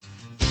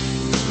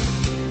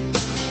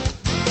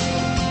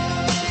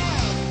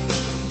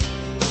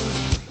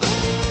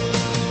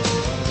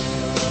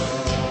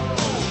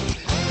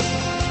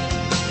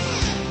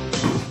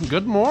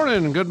Good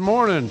morning. Good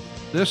morning.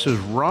 This is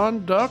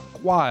Ron Duck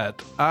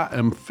Wyatt. I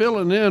am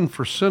filling in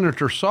for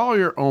Senator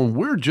Sawyer on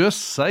We're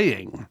Just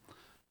Saying.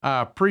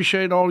 I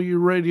appreciate all you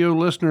radio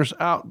listeners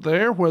out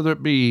there, whether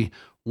it be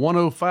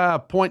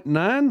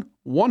 105.9,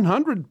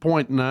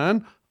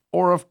 100.9,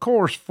 or of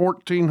course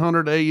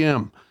 1400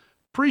 AM.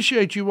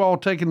 Appreciate you all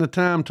taking the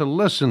time to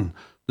listen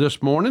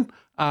this morning.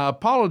 I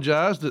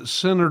apologize that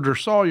Senator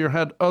Sawyer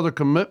had other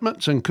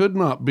commitments and could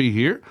not be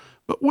here,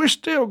 but we're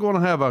still going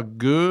to have a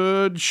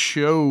good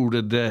show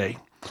today.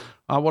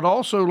 I would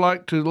also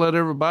like to let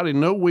everybody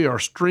know we are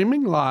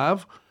streaming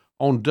live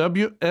on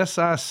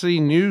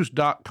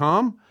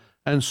WSICnews.com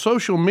and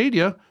social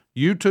media,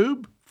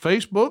 YouTube,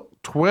 Facebook,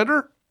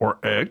 Twitter, or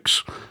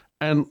X,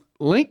 and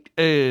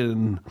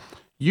LinkedIn.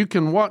 You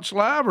can watch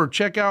live or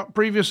check out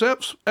previous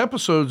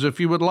episodes if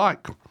you would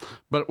like.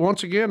 But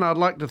once again, I'd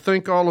like to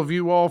thank all of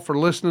you all for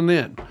listening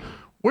in.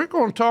 We're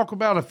going to talk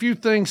about a few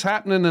things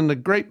happening in the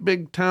great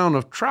big town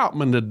of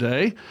Troutman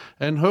today,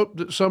 and hope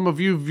that some of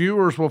you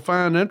viewers will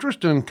find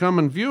interest and come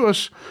and view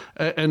us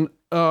and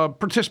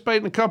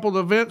participate in a couple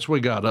of events we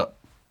got up.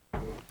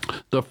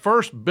 The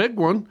first big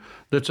one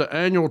that's an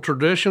annual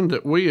tradition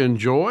that we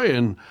enjoy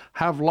and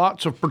have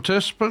lots of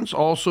participants,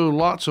 also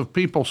lots of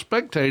people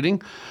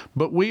spectating,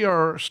 but we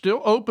are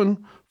still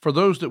open for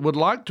those that would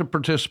like to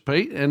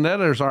participate, and that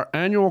is our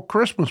annual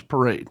Christmas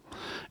parade.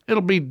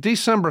 It'll be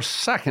December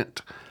 2nd,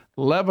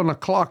 11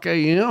 o'clock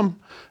a.m.,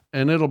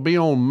 and it'll be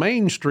on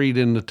Main Street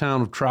in the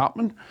town of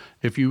Troutman.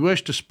 If you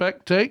wish to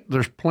spectate,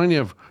 there's plenty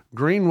of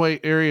greenway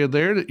area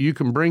there that you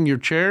can bring your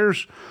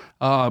chairs,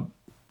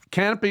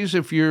 canopies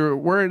if you're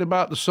worried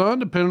about the sun,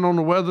 depending on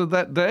the weather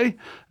that day,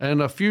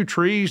 and a few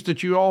trees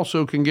that you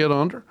also can get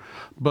under.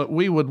 But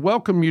we would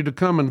welcome you to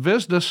come and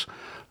visit us.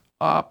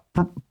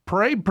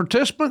 Parade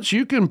participants,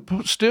 you can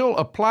still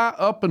apply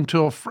up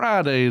until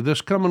Friday this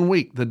coming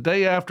week, the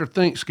day after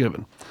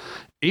Thanksgiving.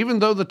 Even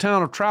though the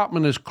town of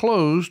Troutman is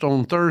closed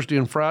on Thursday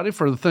and Friday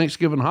for the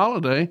Thanksgiving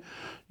holiday,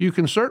 you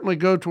can certainly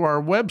go to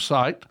our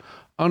website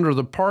under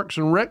the Parks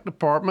and Rec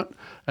Department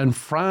and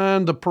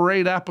find the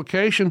parade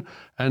application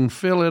and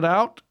fill it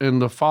out.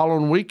 And the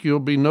following week,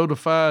 you'll be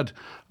notified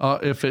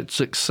if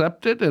it's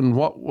accepted and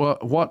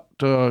what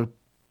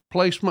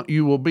placement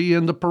you will be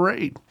in the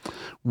parade.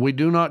 We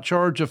do not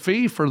charge a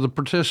fee for the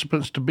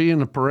participants to be in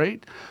the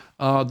parade.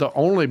 The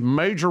only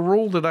major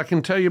rule that I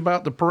can tell you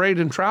about the parade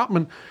in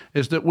Troutman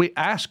is that we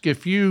ask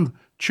if you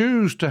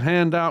choose to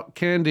hand out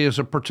candy as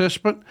a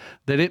participant,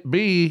 that it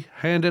be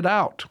handed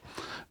out.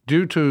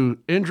 Due to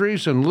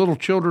injuries and little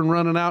children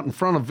running out in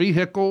front of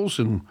vehicles,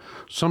 and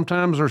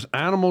sometimes there's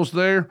animals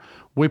there,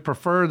 we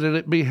prefer that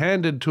it be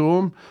handed to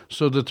them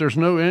so that there's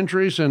no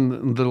injuries,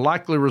 and the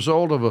likely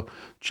result of a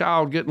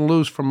child getting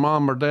loose from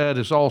mom or dad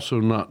is also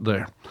not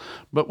there.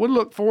 But we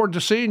look forward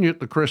to seeing you at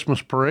the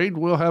Christmas parade.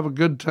 We'll have a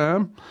good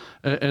time,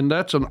 and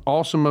that's an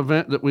awesome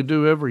event that we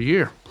do every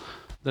year.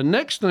 The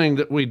next thing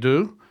that we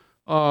do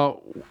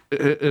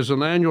is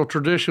an annual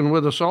tradition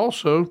with us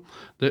also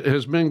that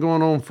has been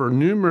going on for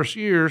numerous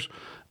years,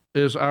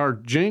 is our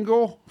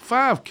Jingle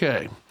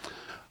 5K.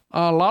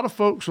 A lot of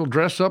folks will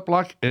dress up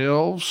like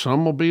elves.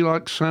 Some will be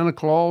like Santa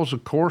Claus.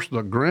 Of course,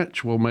 the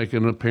Grinch will make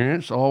an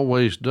appearance,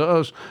 always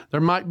does.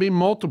 There might be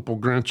multiple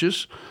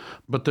Grinches,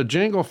 but the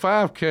Jingle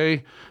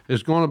 5K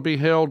is going to be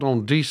held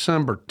on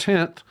December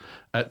 10th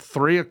at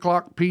 3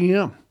 o'clock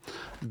p.m.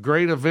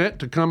 Great event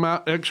to come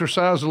out,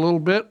 exercise a little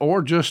bit,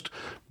 or just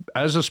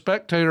as a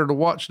spectator to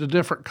watch the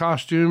different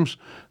costumes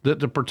that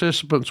the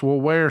participants will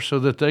wear so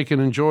that they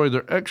can enjoy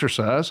their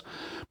exercise.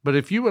 But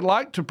if you would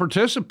like to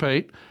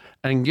participate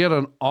and get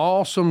an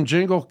awesome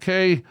Jingle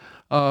Run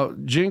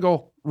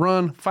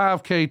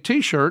 5K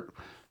t-shirt,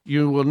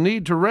 you will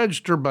need to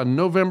register by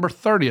November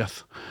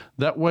 30th.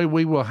 That way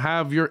we will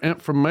have your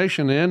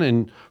information in,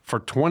 and for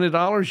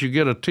 $20 you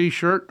get a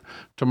t-shirt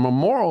to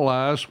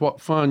memorialize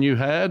what fun you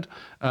had.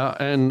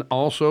 And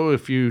also,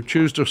 if you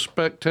choose to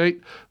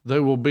spectate,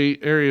 there will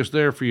be areas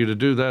there for you to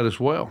do that as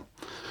well.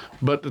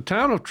 But the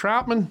town of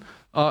Troutman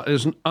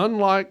is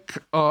unlike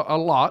a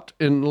lot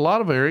in a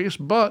lot of areas,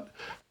 but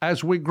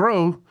as we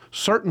grow,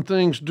 certain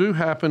things do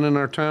happen in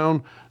our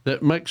town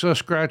that makes us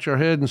scratch our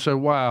head and say,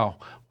 wow,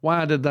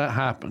 why did that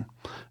happen?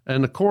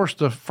 And of course,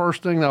 the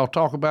first thing I'll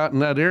talk about in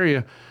that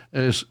area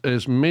is,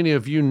 as many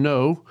of you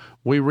know,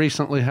 we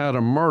recently had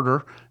a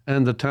murder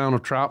in the town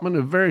of Troutman,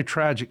 a very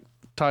tragic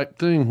type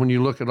thing when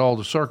you look at all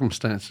the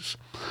circumstances.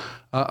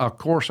 Of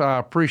course, I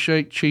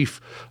appreciate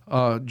Chief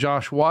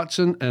Josh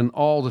Watson and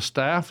all the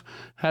staff.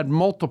 Had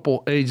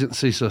multiple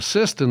agencies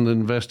assist in the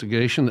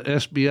investigation. The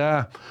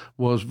SBI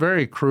was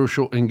very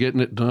crucial in getting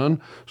it done.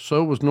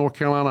 So was North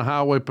Carolina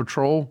Highway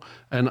Patrol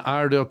and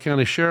Iredell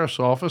County Sheriff's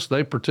Office.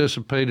 They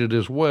participated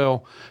as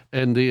well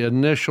in the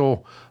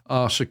initial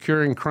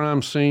securing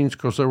crime scenes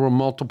because there were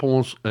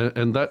multiples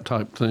and that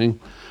type thing.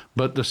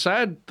 But the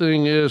sad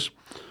thing is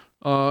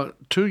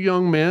 2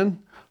 young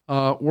men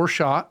were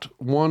shot.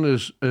 One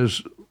is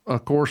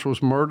of course,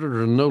 was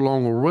murdered and no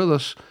longer with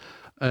us.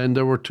 And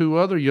there were 2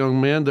 other young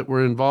men that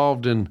were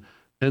involved in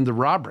the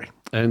robbery.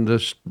 And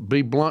just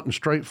be blunt and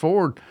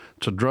straightforward,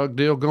 it's a drug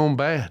deal gone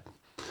bad.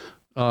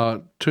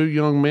 Two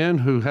young men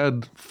who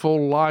had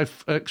full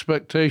life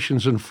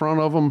expectations in front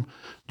of them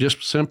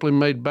just simply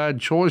made bad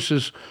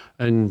choices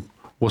and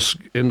was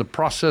in the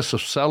process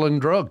of selling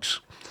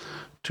drugs.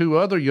 Two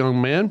other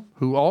young men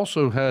who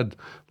also had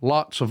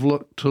lots of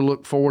to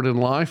look forward in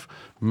life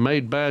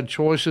made bad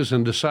choices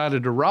and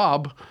decided to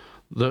rob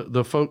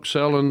the folks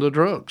selling the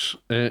drugs.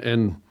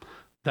 And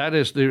that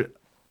is the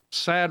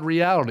sad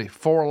reality.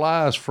 4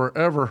 lives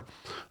forever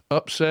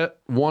upset,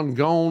 one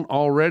gone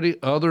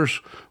already. Others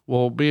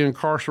will be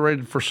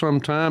incarcerated for some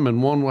time,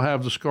 and one will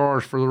have the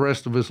scars for the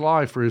rest of his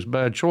life for his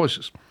bad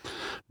choices.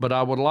 But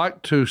I would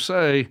like to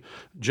say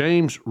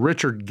James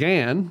Richard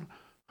Gann,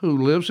 who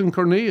lives in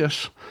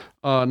Cornelius,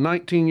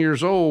 19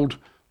 years old,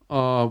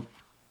 turned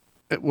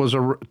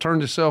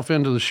himself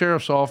into the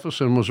sheriff's office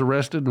and was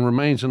arrested and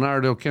remains in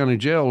Iredell County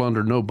Jail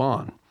under no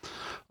bond.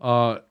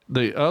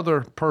 The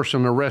other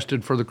person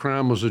arrested for the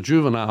crime was a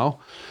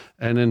juvenile,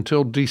 and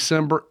until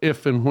December,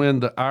 if and when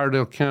the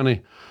Iredell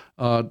County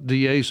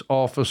DA's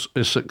office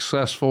is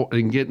successful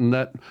in getting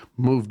that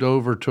moved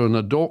over to an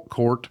adult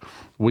court,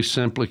 we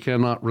simply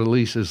cannot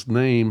release his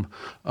name,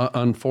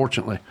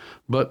 unfortunately.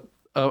 But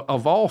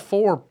of all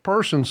 4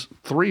 persons,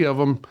 3 of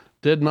them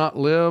did not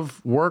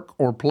live, work,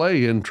 or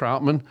play in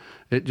Troutman.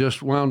 It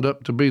just wound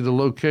up to be the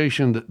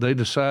location that they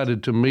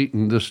decided to meet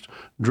and this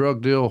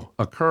drug deal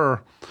occur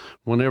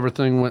when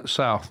everything went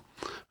south.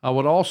 I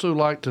would also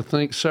like to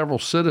thank several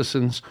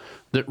citizens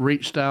that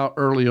reached out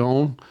early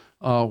on,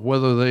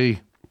 whether they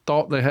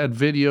thought they had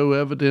video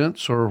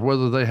evidence or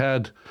whether they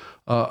had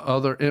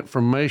other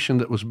information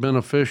that was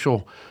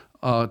beneficial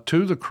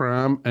to the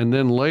crime, and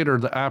then later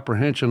the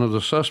apprehension of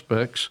the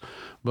suspects.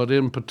 But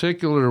in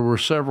particular, there were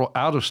several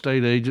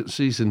out-of-state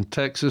agencies in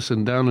Texas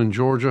and down in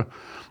Georgia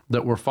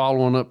that were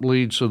following up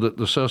leads so that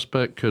the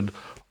suspect could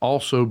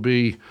also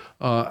be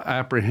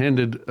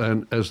apprehended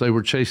and as they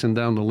were chasing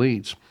down the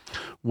leads.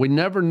 We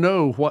never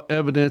know what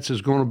evidence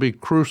is going to be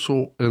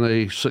crucial in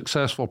a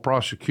successful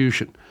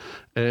prosecution.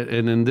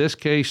 And in this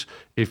case,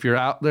 if you're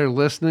out there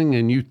listening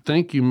and you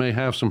think you may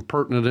have some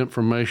pertinent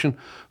information,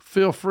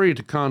 feel free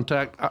to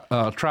contact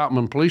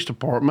Troutman Police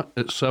Department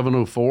at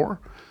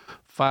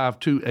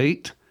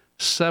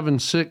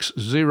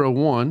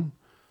 704-528-7601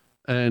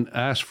 and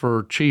ask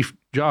for Chief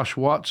Josh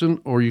Watson,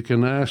 or you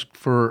can ask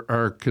for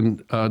our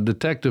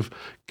Detective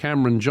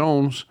Cameron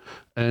Jones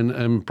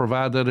and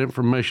provide that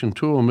information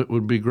to them. It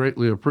would be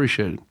greatly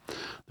appreciated.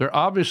 There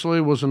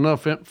obviously was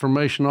enough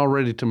information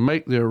already to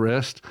make the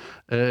arrest,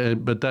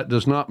 but that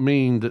does not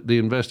mean that the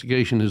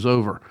investigation is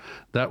over.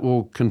 That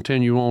will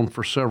continue on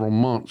for several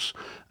months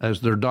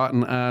as they're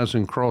dotting I's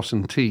and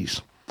crossing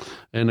T's.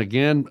 And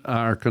again,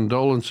 our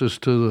condolences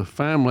to the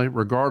family,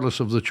 regardless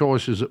of the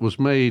choices that was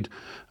made.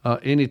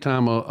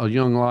 Anytime a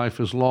young life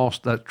is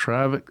lost, that's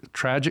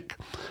tragic,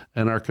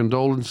 and our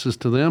condolences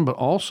to them, but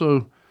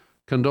also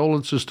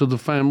condolences to the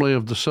family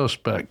of the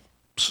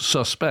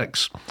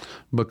suspects,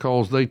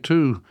 because they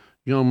too,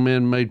 young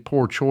men, made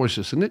poor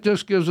choices. And it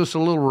just gives us a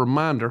little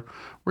reminder.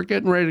 We're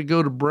getting ready to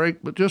go to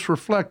break, but just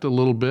reflect a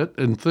little bit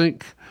and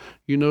think,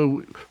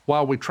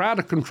 while we try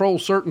to control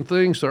certain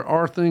things, there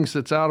are things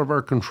that's out of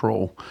our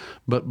control.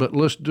 But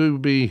let's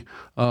be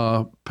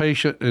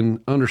patient and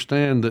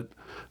understand that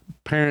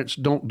parents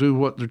don't do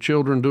what their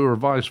children do or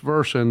vice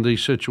versa in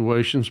these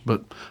situations,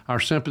 but our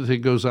sympathy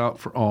goes out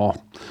for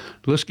all.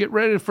 Let's get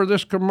ready for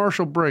this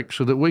commercial break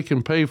so that we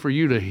can pay for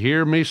you to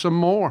hear me some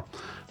more.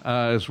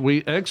 As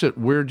we exit,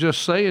 we're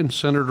just saying,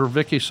 Senator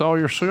Vicky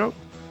Sawyer Show.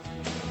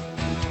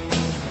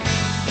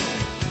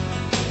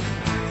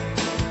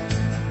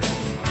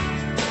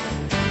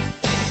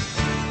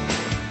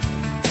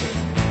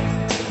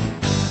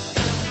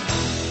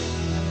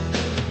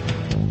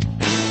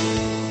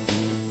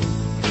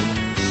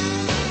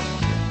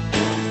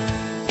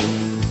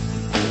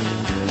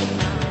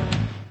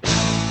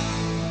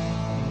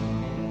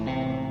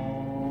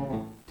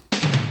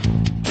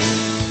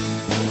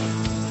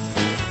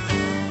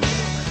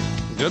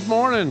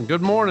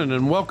 Good morning,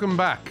 and welcome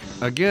back.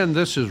 Again,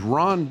 this is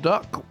Ron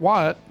Duck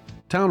Wyatt,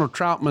 Town of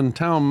Troutman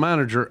Town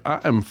Manager. I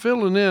am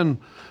filling in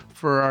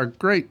for our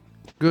great,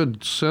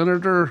 good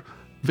Senator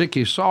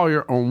Vicky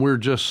Sawyer on We're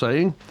Just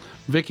Saying.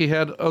 Vicky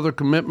had other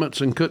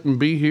commitments and couldn't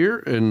be here,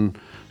 and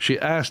she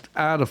asked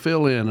I to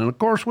fill in. And of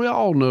course, we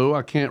all know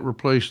I can't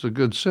replace the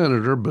good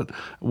senator, but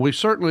we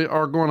certainly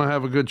are going to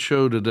have a good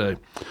show today.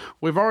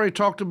 We've already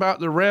talked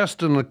about the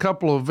rest and a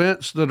couple of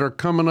events that are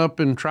coming up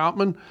in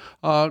Troutman.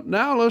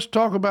 Now let's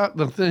talk about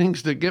the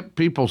things that get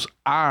people's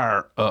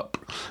ire up,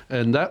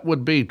 and that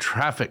would be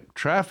traffic.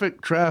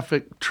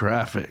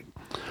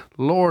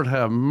 Lord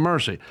have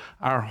mercy.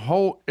 Our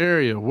whole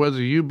area,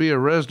 whether you be a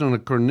resident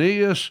of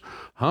Cornelius,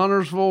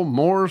 Huntersville,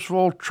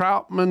 Mooresville,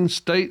 Troutman,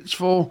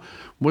 Statesville,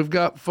 we've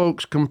got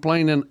folks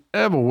complaining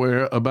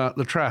everywhere about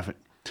the traffic.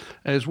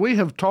 As we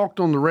have talked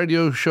on the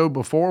radio show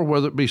before,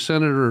 whether it be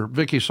Senator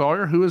Vicky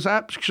Sawyer, who is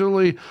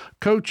actually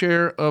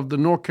co-chair of the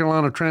North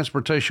Carolina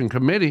Transportation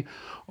Committee,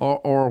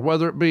 or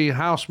whether it be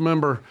House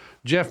member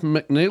Jeff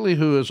McNeely,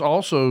 who is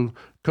also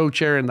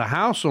co-chair in the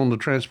House on the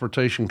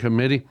Transportation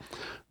Committee,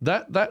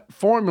 that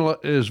formula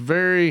is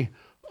very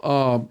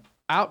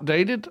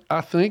outdated,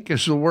 I think,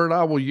 is the word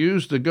I will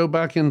use to go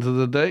back into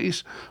the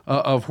days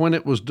of when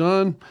it was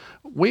done.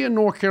 We in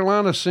North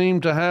Carolina seem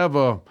to have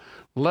a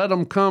let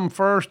them come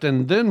first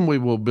and then we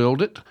will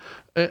build it.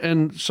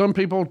 And some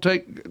people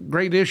take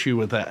great issue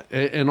with that.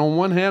 And on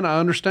one hand, I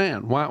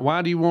understand.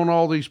 Why do you want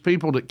all these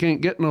people that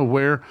can't get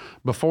nowhere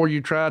before you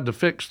tried to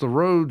fix the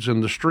roads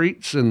and the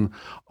streets and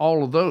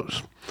all of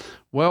those?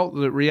 Well,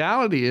 the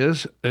reality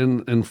is,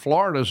 and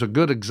Florida is a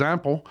good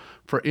example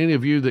for any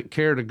of you that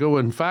care to go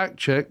and fact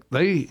check,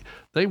 they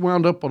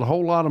wound up with a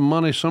whole lot of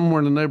money somewhere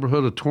in the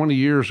neighborhood of 20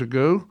 years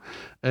ago,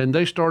 and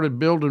they started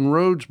building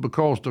roads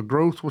because the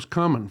growth was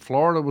coming.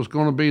 Florida was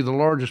going to be the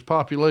largest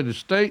populated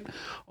state.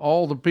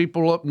 All the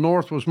people up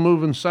north was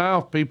moving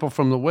south. People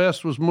from the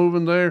west was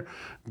moving there.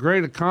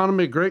 Great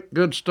economy, great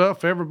good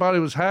stuff. Everybody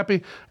was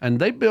happy, and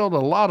they built a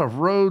lot of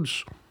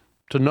roads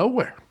to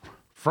nowhere.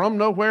 From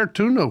nowhere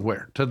to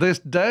nowhere. To this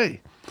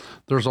day,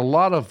 there's a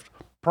lot of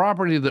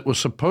property that was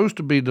supposed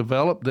to be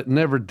developed that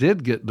never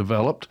did get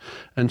developed,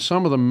 and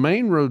some of the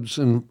main roads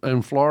in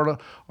Florida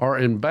are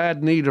in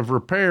bad need of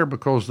repair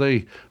because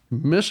they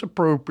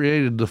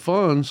misappropriated the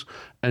funds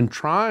and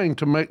trying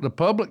to make the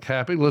public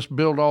happy, let's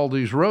build all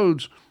these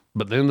roads,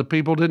 but then the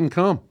people didn't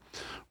come.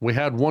 We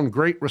had one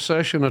great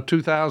recession of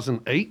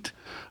 2008,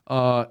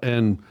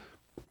 and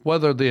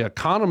whether the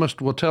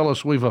economist will tell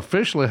us we've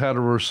officially had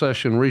a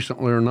recession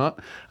recently or not,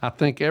 I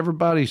think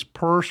everybody's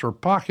purse or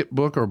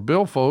pocketbook or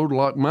billfold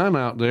like mine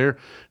out there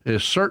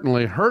is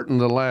certainly hurting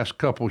the last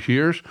couple of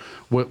years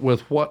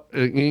with what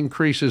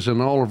increases in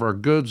all of our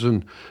goods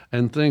and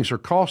things are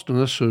costing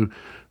us. So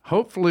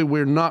hopefully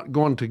we're not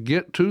going to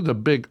get to the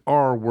big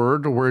R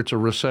word where it's a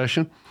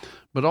recession.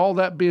 But all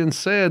that being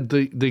said,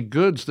 the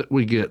goods that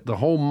we get, the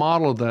whole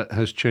model of that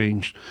has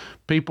changed.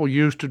 People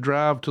used to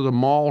drive to the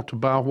mall to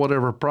buy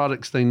whatever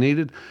products they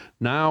needed.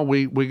 Now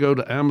we go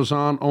to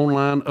Amazon,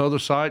 online, other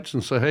sites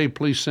and say, hey,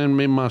 please send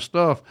me my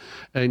stuff.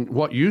 And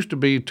what used to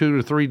be 2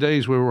 to 3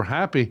 days we were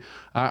happy,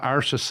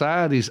 our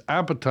society's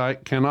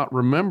appetite cannot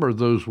remember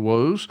those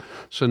woes.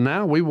 So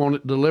now we want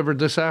it delivered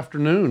this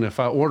afternoon if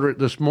I order it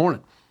this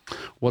morning.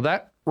 Well,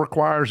 that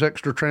requires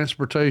extra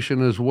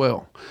transportation as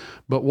well.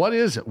 But what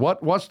is it?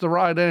 What's the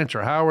right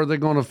answer? How are they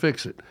going to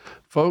fix it?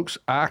 Folks,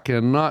 I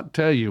cannot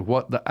tell you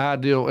what the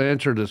ideal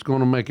answer that's going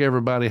to make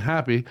everybody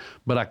happy,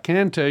 but I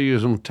can tell you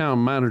as on the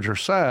town manager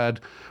side,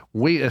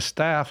 we as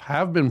staff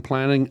have been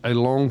planning a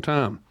long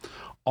time.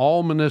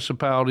 All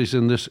municipalities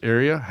in this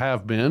area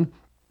have been,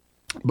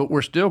 but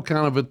we're still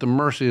kind of at the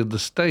mercy of the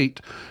state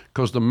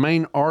because the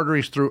main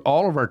arteries through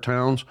all of our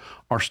towns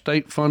are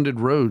state-funded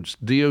roads.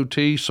 DOT,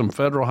 some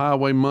federal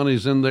highway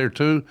money's in there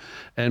too,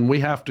 and we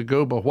have to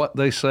go by what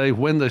they say,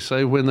 when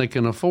they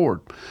can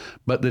afford.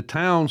 But the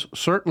towns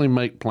certainly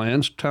make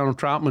plans. Town of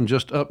Troutman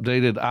just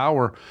updated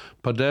our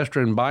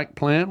pedestrian bike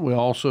plan. We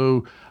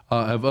also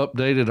have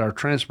updated our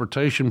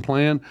transportation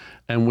plan,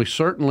 and we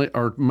certainly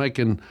are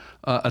making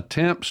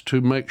attempts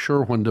to make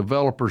sure when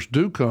developers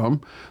do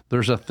come,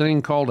 there's a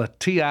thing called a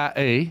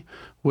TIA,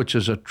 which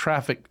is a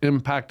traffic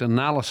impact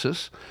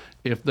analysis.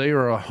 If they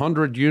are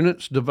 100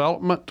 units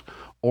development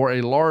or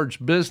a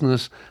large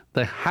business,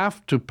 they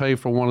have to pay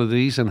for one of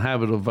these and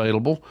have it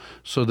available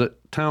so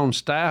that town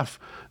staff,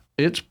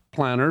 its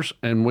planners,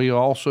 and we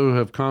also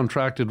have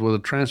contracted with a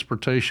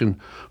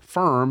transportation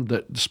firm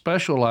that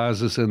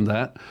specializes in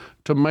that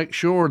to make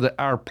sure that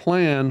our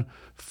plan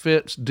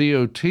fits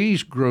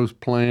DOT's growth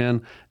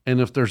plan,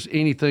 and if there's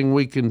anything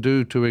we can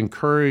do to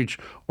encourage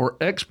or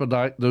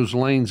expedite those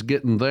lanes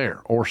getting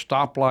there, or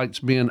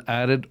stoplights being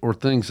added, or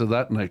things of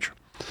that nature.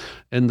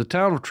 In the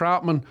town of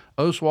Troutman,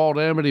 Oswald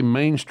Amity,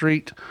 Main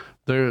Street,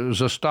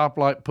 there's a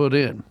stoplight put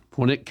in.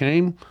 When it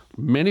came,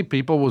 many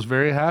people was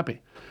very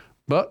happy.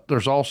 But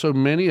there's also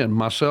many, and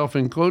myself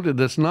included,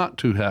 that's not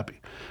too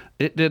happy.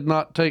 It did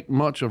not take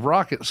much of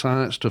rocket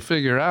science to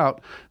figure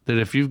out that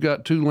if you've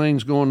got 2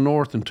 lanes going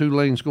north and 2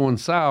 lanes going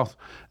south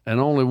and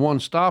only one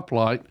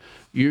stoplight,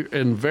 you're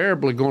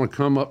invariably going to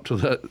come up to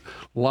that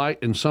light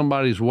and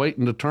somebody's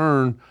waiting to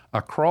turn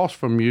across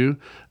from you.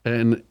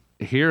 And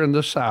here in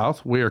the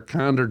South, we are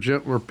kinder,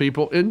 gentler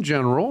people in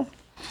general.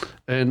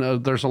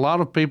 And there's a lot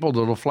of people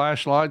that will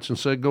flash lights and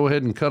say, go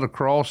ahead and cut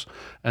across,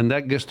 and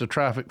that gets the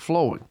traffic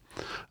flowing.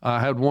 I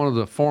had one of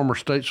the former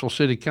Statesville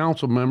City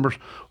Council members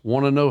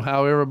want to know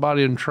how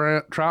everybody in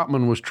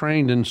Troutman was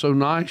trained and so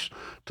nice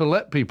to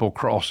let people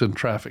cross in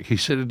traffic. He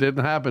said it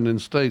didn't happen in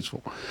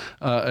Statesville.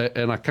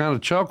 And I kind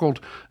of chuckled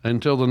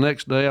until the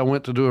next day I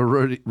went to do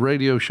a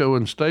radio show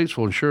in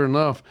Statesville, and sure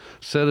enough,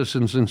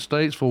 citizens in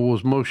Statesville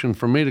was motioned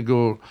for me to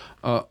go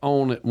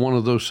on at one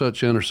of those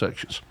such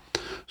intersections.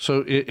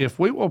 So if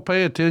we will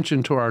pay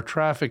attention to our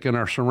traffic and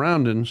our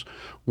surroundings,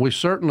 we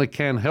certainly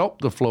can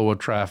help the flow of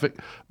traffic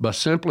by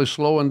simply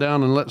slowing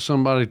down and let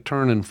somebody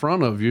turn in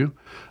front of you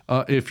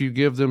if you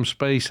give them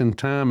space and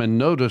time and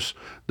notice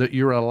that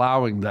you're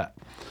allowing that.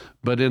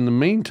 But in the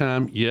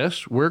meantime,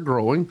 yes, we're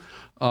growing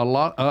a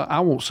lot. I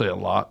won't say a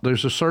lot.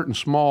 There's a certain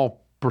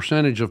small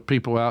percentage of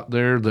people out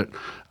there that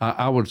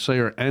I would say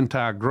are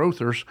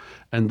anti-growthers,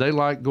 and they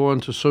like going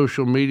to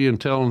social media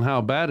and telling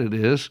how bad it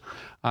is.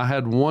 I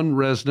had one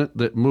resident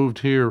that moved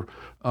here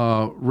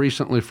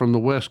recently from the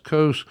West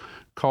Coast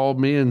called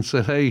me and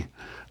said, hey,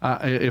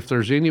 if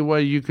there's any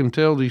way you can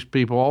tell these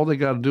people, all they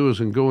got to do is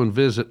go and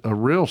visit a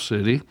real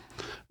city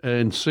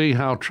and see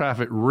how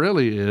traffic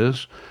really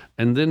is,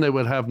 and then they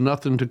would have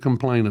nothing to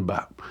complain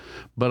about.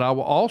 But I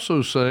will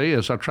also say,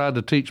 as I tried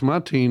to teach my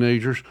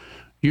teenagers,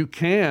 you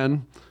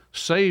can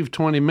save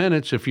 20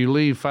 minutes if you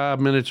leave 5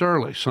 minutes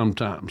early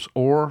sometimes,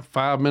 or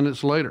 5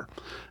 minutes later.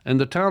 In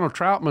the town of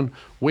Troutman,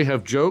 we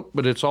have joked,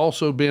 but it's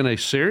also been a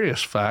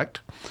serious fact,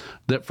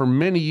 that for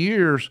many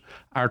years,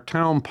 our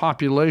town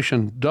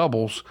population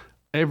doubles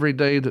every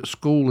day that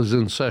school is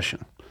in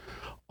session.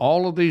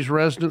 All of these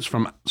residents,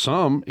 from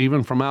some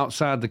even from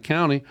outside the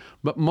county,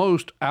 but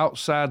most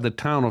outside the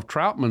town of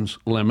Troutman's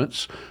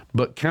limits,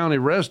 but county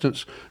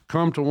residents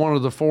come to one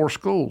of the 4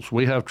 schools.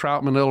 We have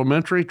Troutman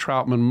Elementary,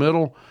 Troutman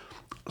Middle,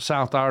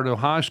 South Iredell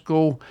High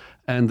School,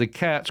 and the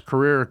CATS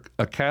Career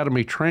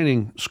Academy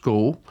Training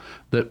School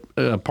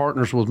that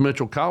partners with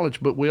Mitchell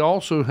College. But we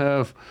also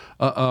have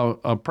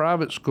a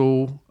private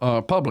school,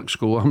 public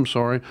school,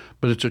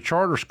 but it's a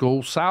charter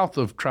school south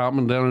of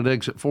Troutman down at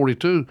exit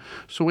 42.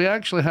 So we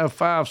actually have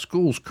 5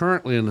 schools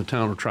currently in the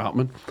town of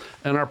Troutman,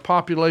 and our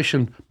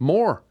population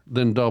more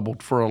than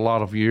doubled for a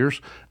lot of years.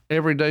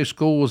 Every day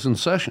school was in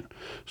session.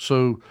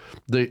 So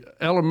the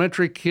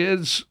elementary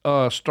kids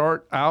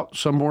start out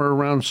somewhere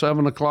around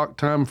 7 o'clock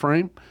time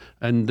frame,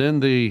 and then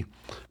the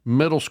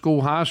middle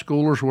school, high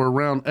schoolers were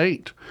around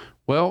 8.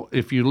 Well,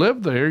 if you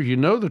live there, you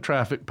know the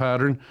traffic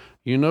pattern.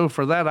 You know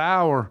for that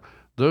hour,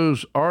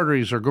 those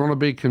arteries are going to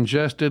be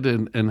congested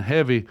and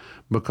heavy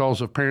because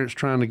of parents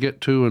trying to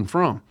get to and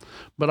from.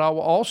 But I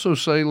will also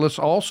say, let's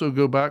also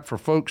go back for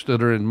folks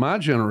that are in my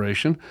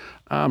generation.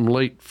 I'm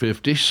late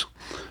 50s,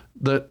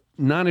 that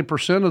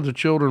 90% of the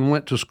children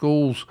went to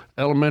schools,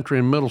 elementary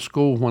and middle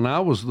school, when I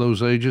was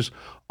those ages,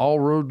 all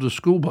rode the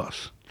school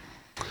bus.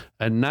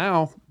 And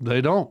now they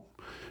don't.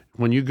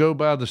 When you go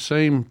by the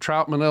same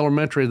Troutman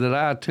Elementary that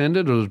I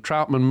attended or the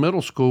Troutman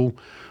Middle School,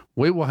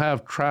 we will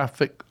have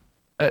traffic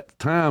at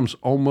times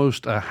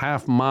almost a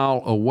half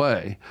mile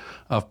away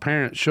of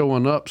parents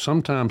showing up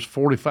sometimes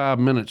 45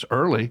 minutes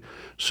early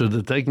so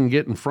that they can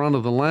get in front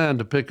of the line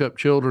to pick up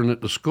children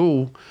at the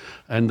school.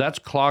 And that's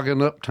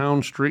clogging up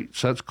town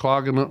streets. That's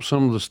clogging up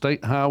some of the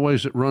state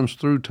highways that runs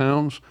through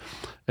towns.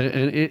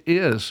 And it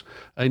is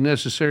a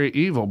necessary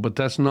evil, but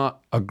that's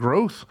not a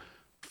growth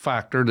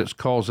factor that's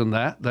causing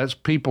that. That's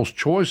people's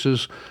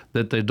choices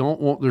that they don't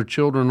want their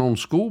children on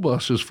school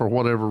buses for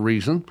whatever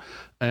reason,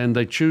 and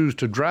they choose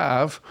to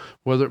drive,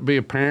 whether it be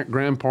a parent,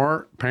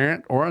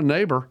 grandparent, or a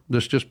neighbor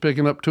that's just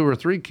picking up 2 or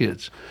 3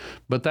 kids.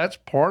 But that's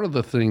part of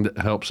the thing that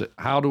helps it.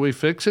 How do we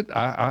fix it?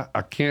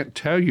 I can't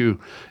tell you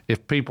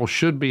if people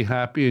should be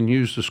happy and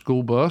use the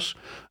school bus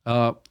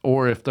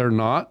or if they're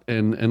not,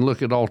 and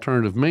look at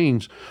alternative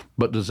means.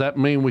 But does that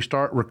mean we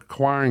start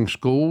requiring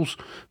schools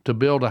to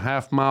build a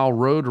half-mile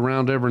road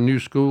around every new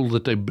school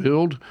that they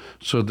build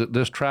so that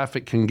this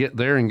traffic can get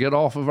there and get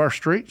off of our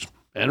streets?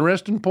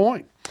 Interesting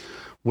point.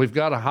 We've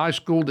got a high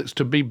school that's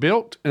to be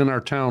built in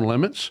our town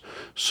limits.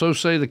 So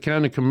say the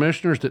county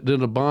commissioners that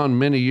did a bond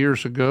many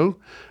years ago,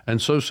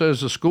 and so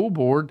says the school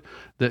board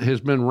that has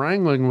been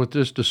wrangling with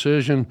this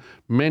decision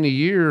many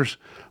years.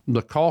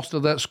 The cost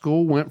of that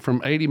school went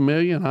from $80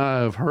 million,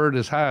 I have heard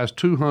as high as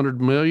 $200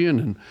 million,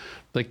 and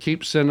they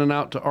keep sending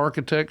out to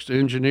architects, to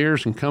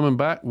engineers, and coming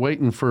back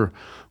waiting for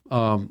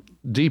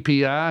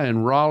DPI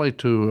in Raleigh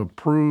to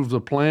approve the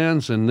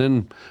plans, and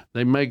then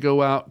they may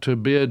go out to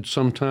bid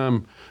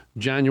sometime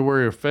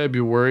January or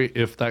February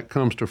if that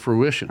comes to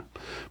fruition.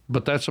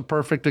 But that's a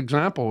perfect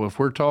example. If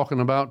we're talking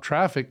about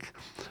traffic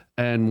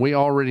and we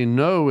already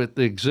know at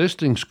the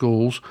existing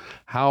schools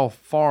how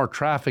far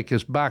traffic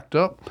is backed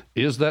up,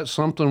 is that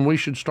something we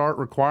should start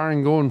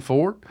requiring going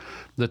forward?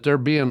 That there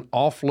be an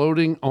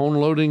offloading,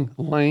 onloading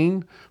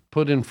lane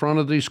put in front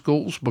of these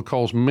schools,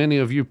 because many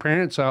of you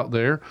parents out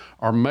there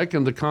are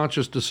making the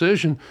conscious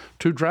decision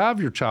to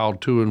drive your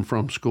child to and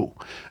from school.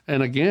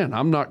 And again,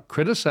 I'm not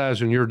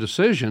criticizing your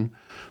decision,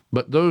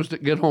 but those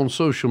that get on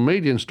social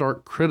media and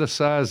start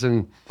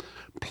criticizing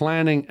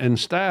planning and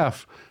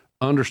staff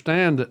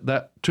understand that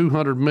that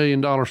 $200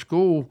 million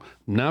school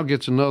now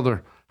gets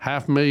another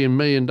 $500,000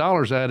 million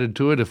added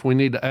to it if we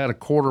need to add a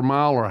quarter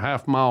mile or a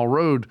half mile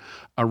road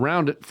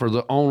around it for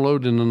the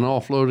onloading and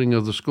offloading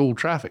of the school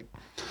traffic.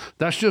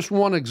 That's just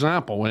one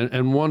example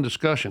and one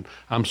discussion.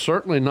 I'm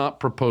certainly not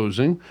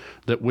proposing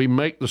that we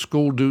make the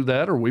school do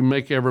that or we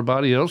make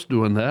everybody else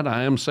doing that.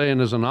 I am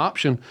saying as an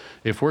option,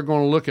 if we're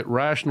going to look at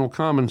rational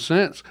common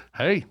sense,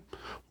 hey,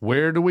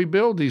 Where do we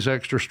build these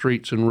extra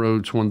streets and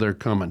roads when they're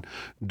coming?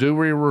 Do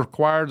we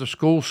require the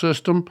school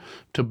system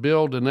to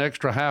build an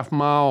extra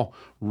half-mile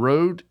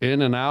road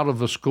in and out of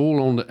the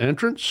school on the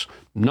entrance?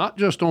 Not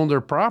just on their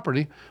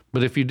property,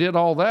 but if you did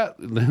all that,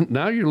 then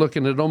now you're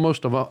looking at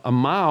almost a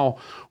mile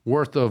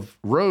worth of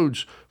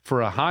roads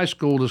for a high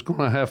school that's going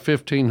to have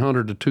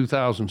 1,500 to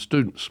 2,000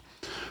 students.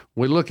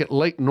 We look at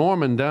Lake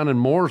Norman down in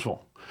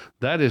Mooresville.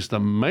 That is the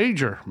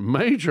major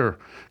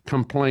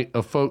complaint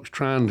of folks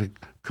trying to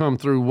come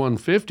through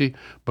 150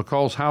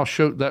 because how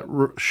short that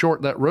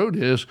road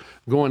is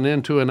going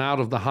into and out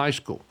of the high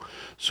school.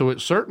 So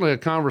it's certainly a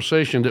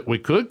conversation that we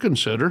could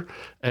consider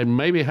and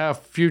maybe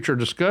have future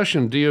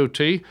discussion. DOT,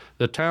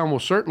 the town will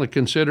certainly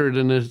consider it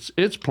in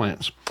its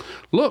plans.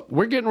 Look,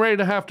 we're getting ready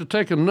to have to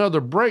take another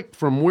break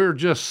from We're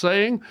Just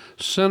Saying,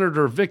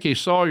 Senator Vicky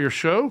Sawyer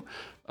Show.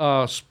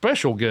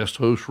 Special guest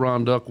host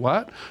Ron Duck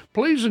Wyatt.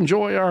 Please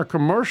enjoy our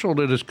commercial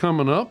that is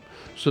coming up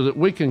so that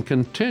we can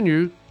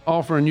continue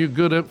offering you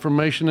good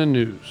information and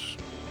news.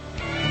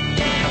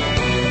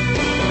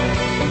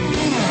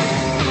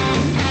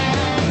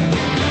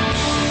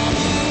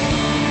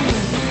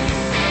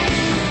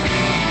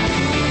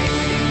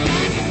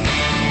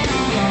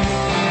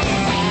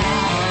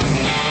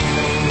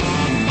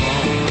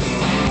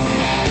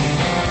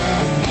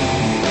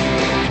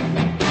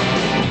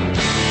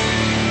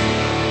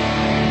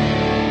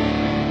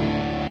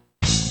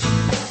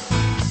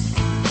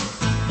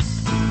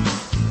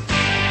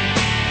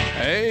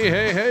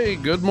 Hey,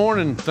 good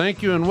morning.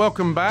 Thank you and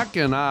welcome back.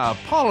 And I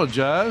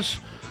apologize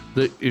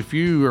that if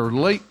you are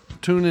late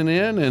tuning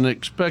in and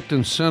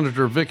expecting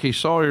Senator Vicky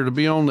Sawyer to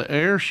be on the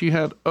air, she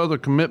had other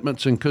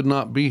commitments and could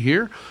not be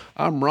here.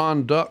 I'm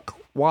Ron Duck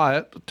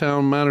Wyatt, the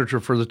town manager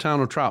for the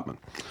town of Troutman.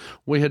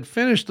 We had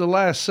finished the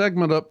last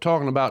segment up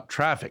talking about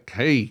traffic.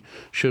 Hey,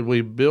 should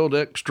we build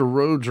extra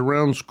roads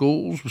around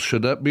schools?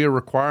 Should that be a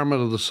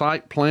requirement of the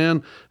site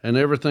plan and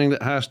everything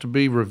that has to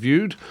be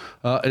reviewed?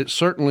 It's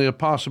certainly a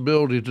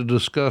possibility to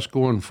discuss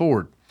going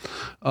forward.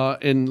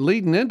 And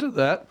leading into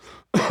that,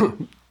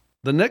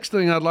 the next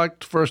thing I'd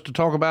like for us to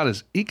talk about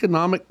is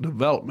economic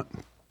development.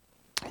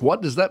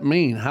 What does that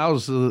mean? How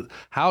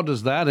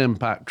does that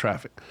impact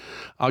traffic?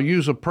 I'll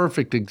use a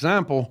perfect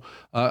example.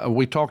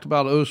 We talked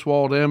about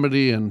Oswald,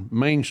 Amity, and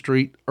Main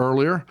Street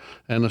earlier,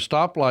 and a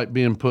stoplight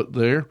being put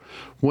there.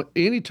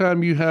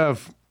 Anytime you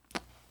have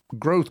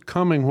growth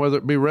coming, whether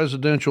it be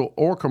residential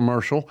or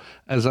commercial,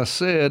 as I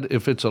said,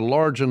 if it's a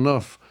large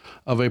enough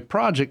of a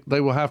project,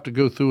 they will have to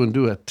go through and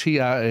do a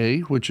TIA,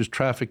 which is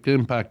traffic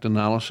impact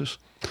analysis.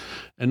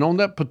 And on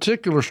that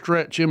particular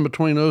stretch in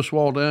between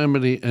Oswald,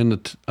 Amity, and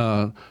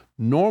the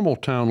normal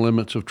town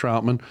limits of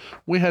Troutman,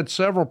 we had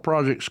several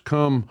projects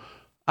come,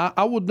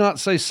 I would not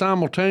say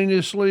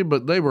simultaneously,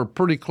 but they were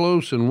pretty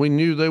close, and we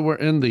knew they were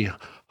in the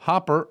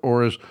hopper,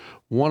 or as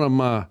one of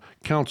my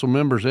council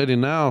members, Eddie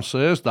Now,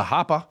 says, the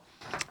hopper,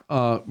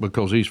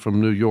 because he's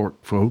from New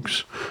York,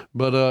 folks.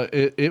 But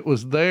it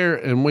was there,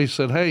 and we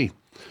said, hey,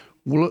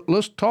 well,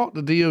 let's talk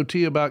to DOT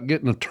about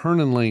getting a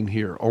turning lane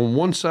here on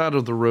one side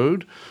of the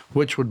road,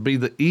 which would be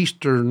the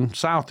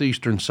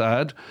southeastern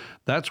side.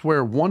 That's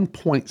where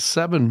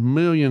 1.7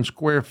 million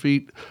square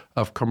feet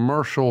of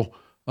commercial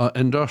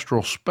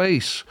industrial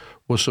space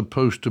was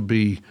supposed to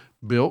be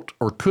built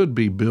or could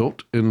be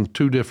built in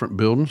two different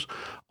buildings.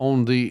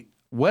 On the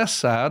west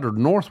side or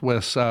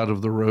northwest side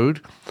of the road,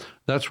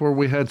 that's where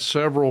we had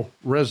several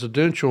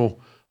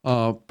residential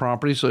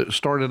properties. It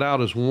started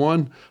out as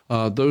one.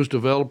 Those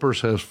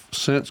developers have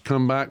since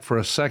come back for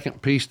a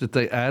second piece that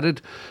they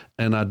added,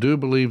 and I do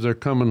believe they're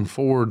coming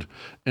forward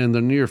in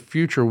the near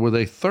future with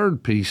a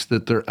third piece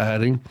that they're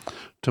adding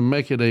to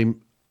make it a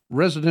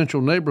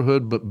residential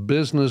neighborhood, but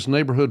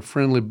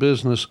neighborhood-friendly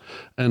business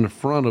in the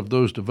front of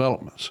those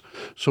developments.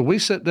 So we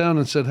sat down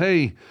and said,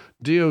 hey,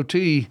 DOT,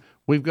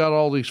 we've got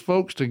all these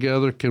folks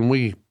together. Can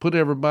we put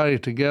everybody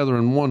together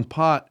in one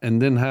pot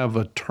and then have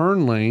a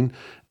turn lane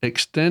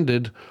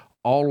extended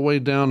all the way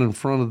down in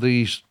front of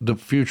the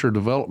future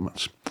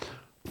developments?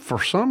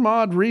 For some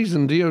odd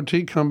reason, DOT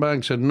come back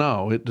and said,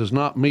 no, it does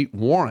not meet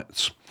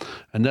warrants.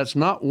 And that's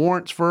not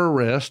warrants for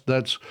arrest.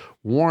 That's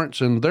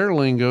warrants in their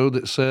lingo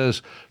that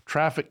says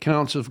traffic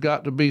counts have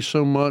got to be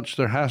so much.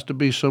 There has to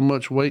be so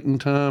much waiting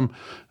time.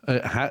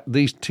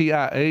 These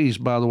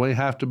TIAs, by the way,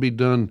 have to be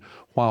done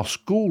while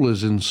school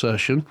is in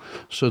session.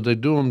 So they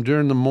do them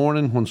during the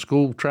morning when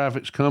school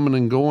traffic's coming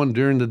and going,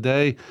 during the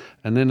day,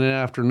 and then in the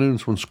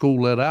afternoons when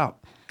school let out.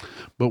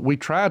 But we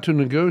try to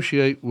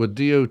negotiate with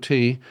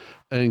DOT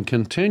and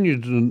continue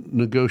to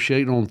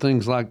negotiate on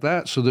things like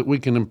that so that we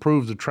can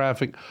improve the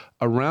traffic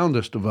around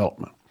this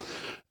development.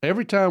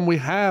 Every time we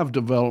have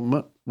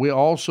development, we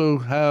also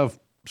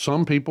have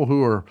some people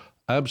who are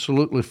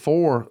absolutely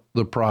for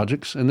the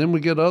projects, and then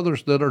we get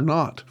others that are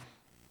not.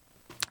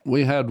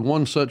 We had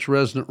one such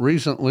resident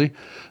recently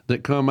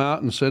that come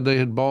out and said they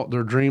had bought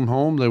their dream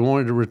home. They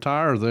wanted to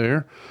retire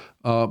there,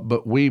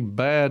 but we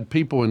bad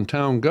people in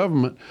town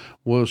government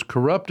was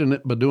corrupting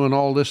it by doing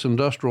all this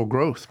industrial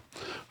growth.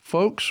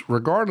 Folks,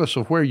 regardless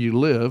of where you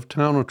live,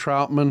 town of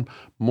Troutman,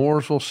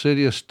 Mooresville,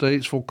 City of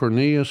Statesville,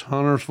 Cornelius,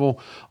 Huntersville,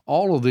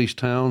 all of these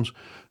towns,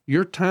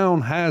 your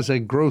town has a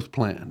growth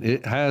plan.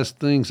 It has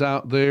things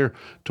out there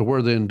to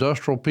where the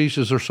industrial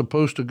pieces are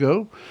supposed to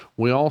go.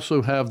 We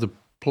also have the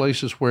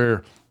places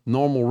where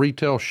normal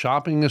retail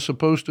shopping is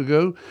supposed to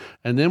go.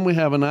 And then we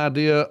have an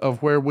idea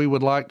of where we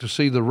would like to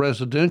see the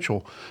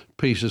residential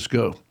pieces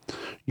go.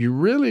 You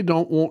really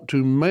don't want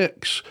to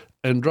mix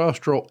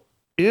industrial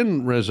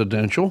in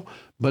residential,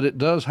 but it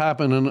does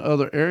happen in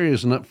other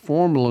areas, and that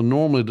formula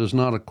normally does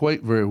not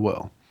equate very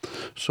well.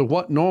 So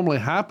what normally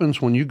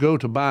happens when you go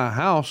to buy a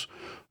house,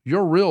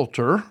 your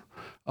realtor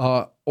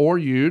or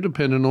you,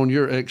 depending on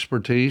your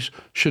expertise,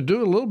 should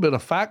do a little bit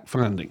of fact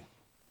finding.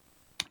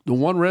 The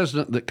one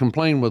resident that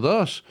complained with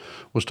us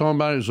was talking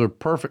about it was a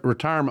perfect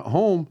retirement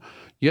home,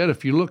 yet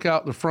if you look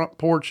out the front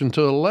porch and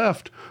to the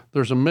left,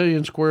 there's a 1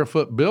 million square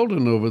foot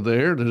building over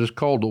there that is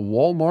called the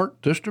Walmart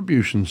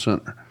Distribution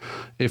Center.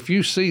 If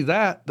you see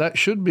that, that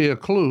should be a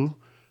clue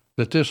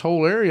that this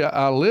whole area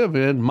I live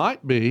in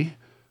might be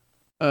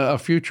a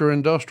future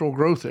industrial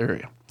growth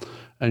area.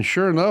 And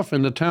sure enough,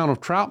 in the town of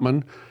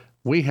Troutman,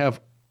 we have,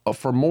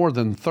 for more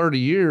than 30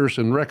 years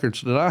in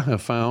records that I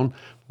have found,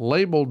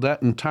 labeled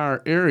that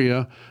entire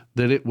area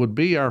that it would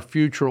be our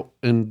future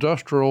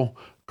industrial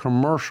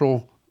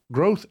commercial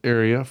growth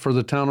area for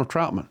the town of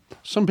Troutman.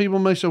 Some people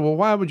may say, well,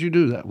 why would you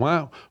do that?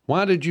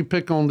 Why did you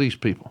pick on these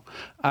people?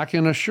 I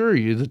can assure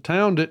you the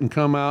town didn't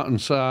come out and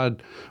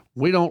said,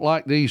 we don't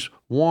like these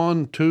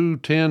 1, 2,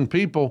 10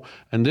 people,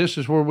 and this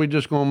is where we're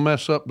just going to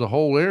mess up the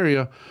whole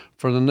area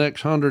for the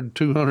next 100,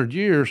 200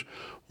 years.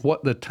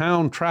 What the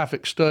town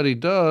traffic study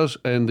does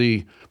and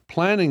the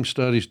planning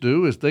studies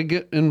do is they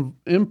get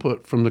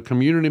input from the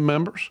community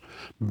members,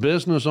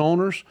 business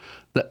owners,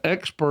 the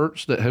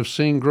experts that have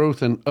seen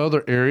growth in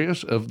other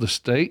areas of the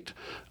state,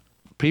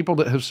 people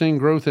that have seen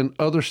growth in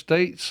other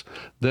states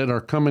that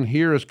are coming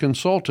here as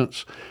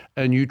consultants,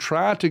 and you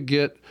try to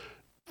get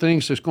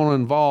things that's going to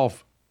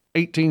involve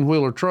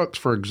 18-wheeler trucks,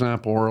 for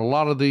example, or a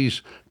lot of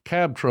these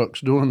cab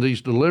trucks doing these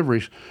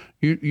deliveries.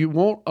 You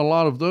want a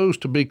lot of those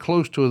to be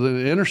close to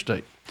the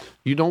interstate.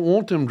 You don't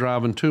want them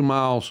driving 2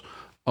 miles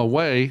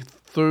away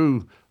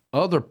through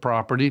other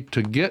property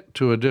to get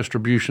to a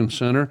distribution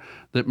center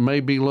that may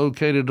be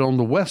located on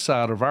the west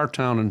side of our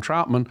town in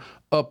Troutman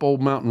up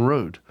Old Mountain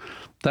Road.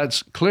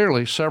 That's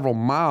clearly several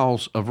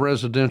miles of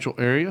residential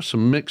area,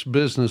 some mixed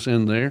business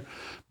in there,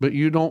 but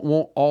you don't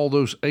want all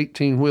those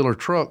 18-wheeler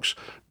trucks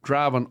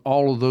driving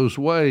all of those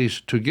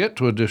ways to get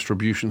to a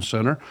distribution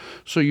center.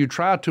 So you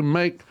try to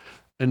make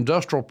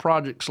industrial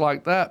projects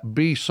like that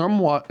be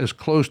somewhat as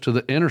close to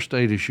the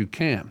interstate as you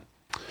can.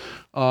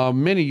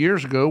 Many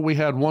years ago, we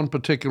had one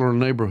particular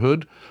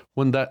neighborhood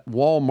when that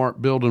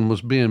Walmart building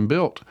was being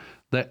built.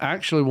 They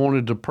actually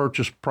wanted to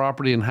purchase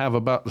property and have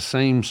about the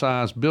same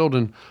size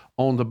building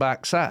on the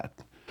back side.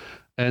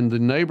 And the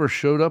neighbors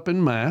showed up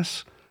en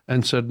masse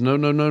and said,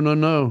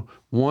 no,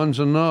 one's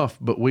enough,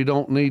 but we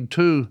don't need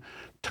two.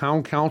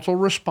 Town council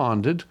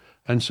responded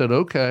and said,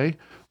 okay,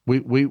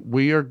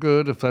 we are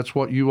good if that's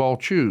what you all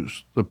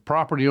choose. The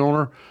property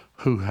owner,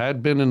 who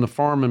had been in the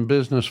farming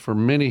business for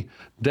many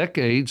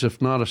decades,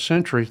 if not a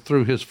century,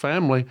 through his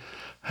family,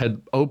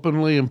 had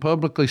openly and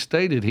publicly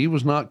stated he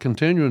was not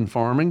continuing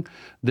farming,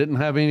 didn't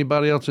have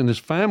anybody else in his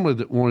family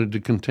that wanted to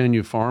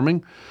continue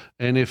farming,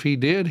 and if he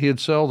did, he'd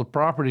sell the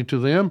property to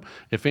them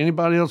if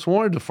anybody else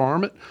wanted to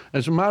farm it.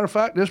 As a matter of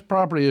fact, this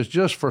property is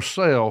just for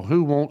sale.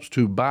 Who wants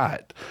to buy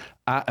it?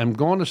 I am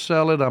going to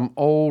sell it. I'm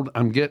old.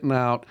 I'm getting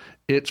out.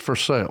 It's for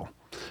sale.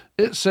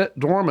 It sat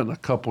dormant a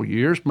couple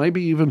years,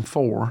 maybe even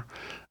 4,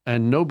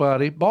 and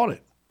nobody bought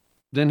it.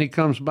 Then he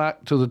comes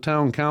back to the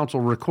town council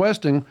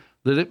requesting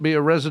that it be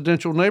a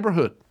residential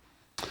neighborhood.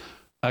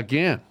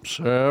 Again,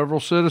 several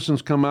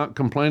citizens come out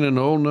complaining,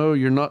 oh no,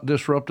 you're not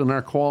disrupting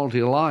our quality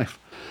of life.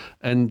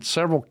 And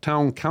several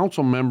town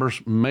council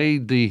members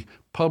made the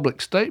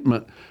public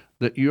statement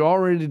that you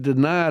already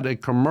denied a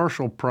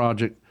commercial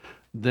project,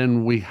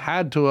 then we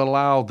had to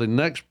allow the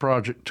next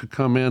project to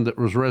come in that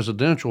was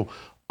residential.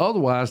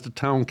 Otherwise, the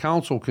town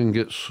council can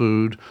get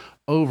sued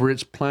over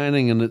its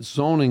planning and its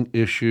zoning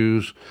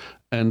issues,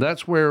 and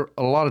that's where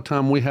a lot of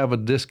time we have a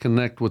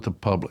disconnect with the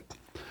public.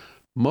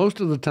 Most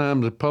of the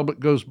time, the public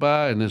goes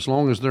by, and as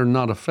long as they're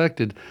not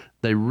affected,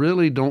 they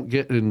really don't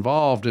get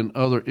involved in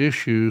other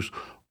issues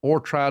or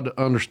try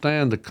to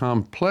understand the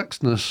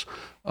complexness.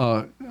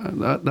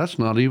 That's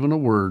not even a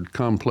word,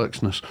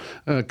 complexness.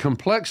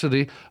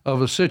 Complexity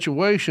of a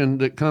situation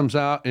that comes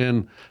out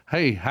in,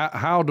 hey,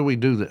 how do we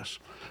do this?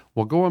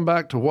 Well, going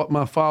back to what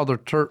my father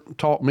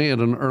taught me at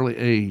an early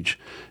age,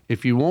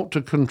 if you want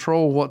to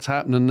control what's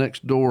happening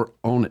next door,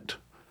 own it.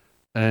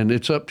 And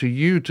it's up to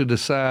you to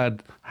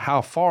decide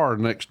how far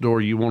next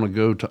door you want to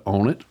go to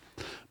own it.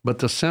 But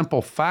the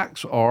simple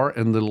facts are,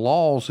 and the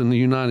laws in the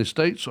United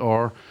States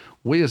are,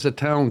 we as a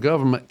town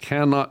government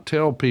cannot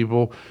tell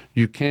people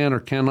you can or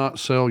cannot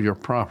sell your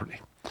property.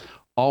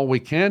 All we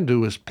can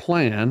do is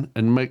plan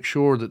and make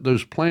sure that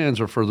those plans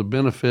are for the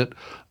benefit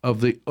of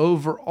the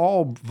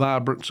overall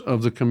vibrance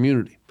of the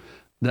community.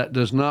 That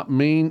does not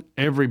mean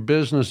every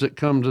business that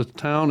comes to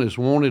town is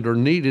wanted or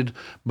needed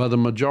by the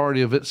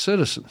majority of its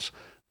citizens.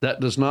 That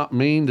does not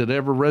mean that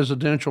every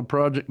residential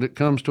project that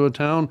comes to a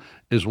town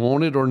is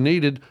wanted or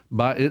needed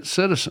by its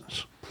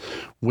citizens.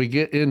 We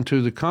get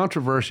into the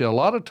controversy a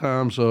lot of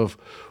times of,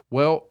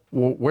 well,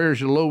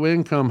 where's your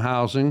low-income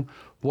housing?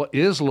 What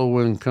is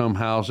low-income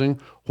housing?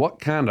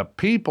 What kind of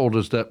people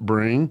does that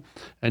bring?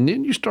 And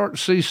then you start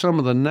to see some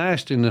of the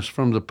nastiness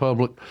from the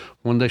public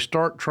when they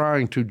start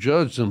trying to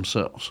judge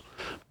themselves.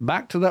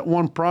 Back to that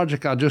one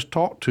project I just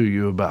talked to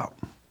you about.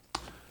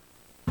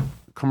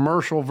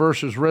 Commercial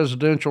versus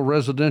residential,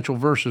 residential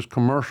versus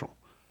commercial.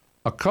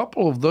 A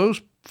couple of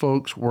those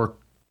folks were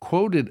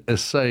quoted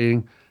as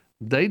saying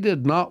they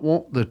did not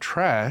want the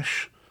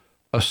trash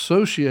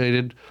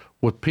associated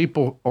with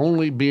people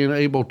only being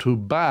able to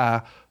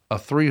buy a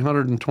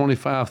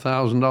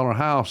 $325,000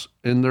 house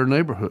in their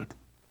neighborhood.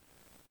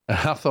 And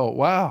I thought,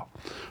 wow,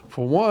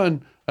 for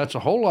one, that's a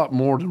whole lot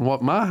more than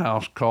what my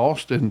house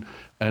cost. And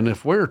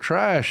if we're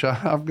trash,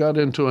 I've got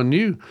into a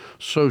new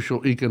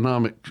social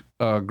economic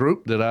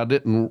group that I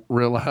didn't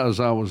realize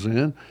I was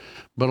in.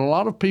 But a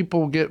lot of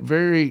people get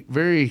very,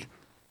 very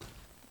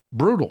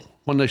brutal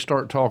when they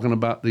start talking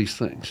about these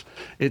things.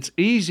 It's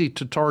easy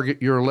to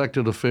target your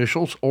elected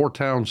officials or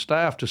town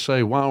staff to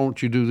say, why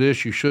don't you do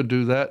this? You should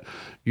do that.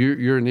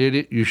 You're an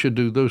idiot. You should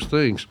do those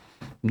things.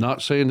 I'm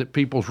not saying that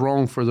people's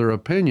wrong for their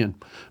opinion,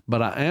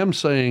 but I am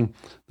saying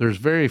there's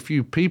very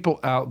few people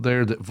out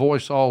there that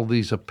voice all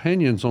these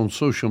opinions on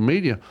social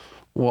media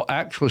will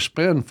actually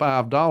spend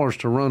 $5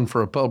 to run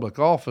for a public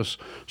office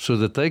so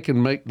that they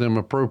can make them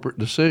appropriate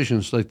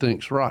decisions they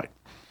think's right.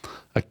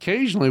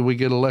 Occasionally, we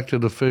get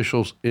elected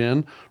officials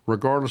in,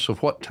 regardless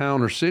of what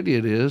town or city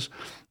it is.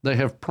 They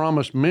have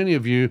promised many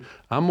of you,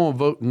 I'm going to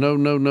vote no,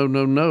 no, no,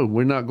 no, no.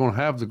 We're not going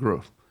to have the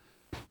growth.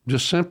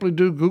 Just simply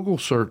do Google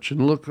search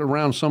and look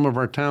around some of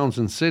our towns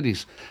and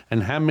cities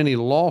and how many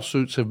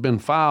lawsuits have been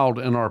filed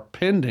and are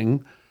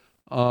pending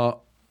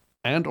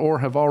and or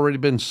have already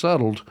been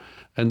settled.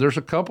 And there's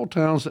a couple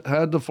towns that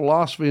had the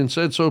philosophy and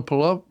said so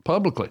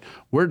publicly.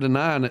 We're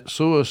denying it.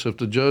 Sue us. If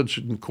the judge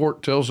in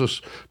court tells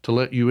us to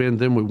let you in,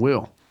 then we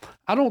will.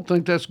 I don't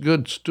think that's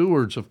good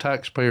stewards of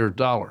taxpayer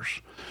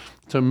dollars.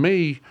 To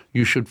me,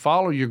 you should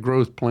follow your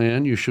growth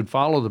plan. You should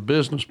follow the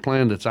business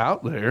plan that's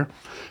out there.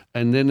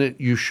 And then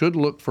you should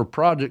look for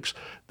projects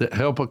that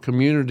help a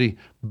community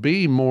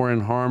be more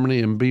in harmony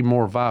and be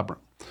more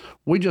vibrant.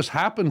 We just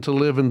happen to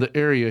live in the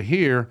area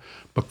here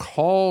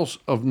because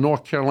of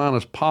North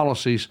Carolina's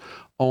policies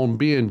on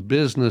being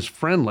business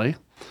friendly.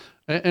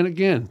 And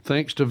again,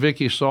 thanks to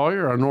Vicki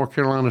Sawyer, our North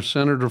Carolina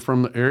senator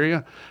from the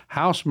area,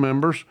 House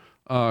members,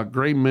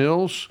 Gray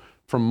Mills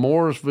from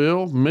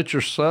Mooresville,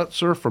 Mitchell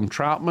Sutzer from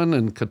Troutman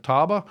and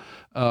Catawba,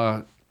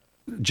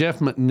 Jeff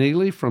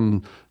McNeely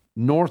from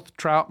North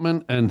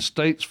Troutman and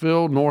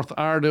Statesville, North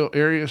Iredell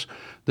areas,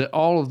 that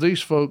all of these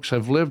folks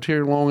have lived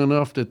here long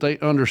enough that they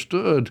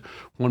understood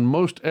when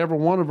most every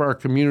one of our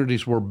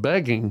communities were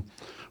begging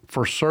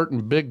for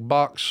certain big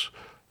box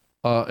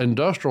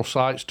industrial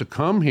sites to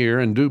come here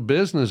and do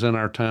business in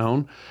our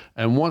town.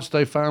 And once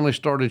they finally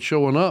started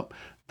showing up,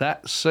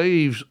 that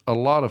saves a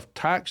lot of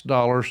tax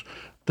dollars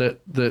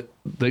that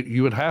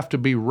you would have to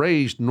be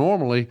raised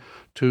normally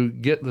to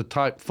get the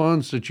type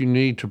funds that you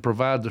need to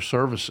provide the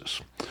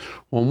services.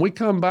 When we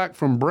come back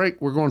from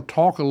break, we're going to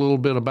talk a little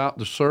bit about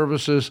the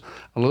services,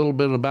 a little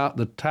bit about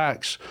the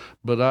tax,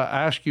 but I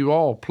ask you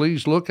all,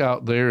 please look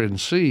out there and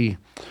see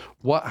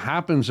what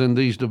happens in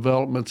these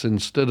developments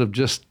instead of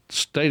just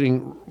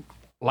stating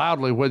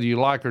loudly whether you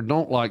like or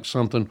don't like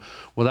something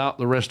without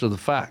the rest of the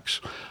facts.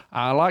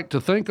 I like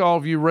to thank all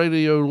of you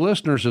radio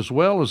listeners as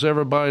well as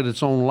everybody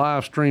that's on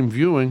live stream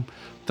viewing.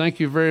 Thank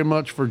you very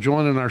much for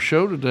joining our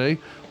show today.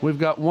 We've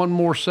got one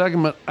more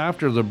segment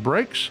after the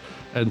breaks,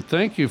 and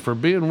thank you for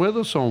being with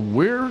us on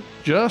We're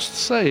Just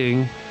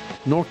Saying,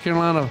 North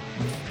Carolina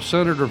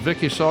Senator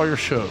Vicki Sawyer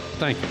Show.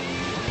 Thank you.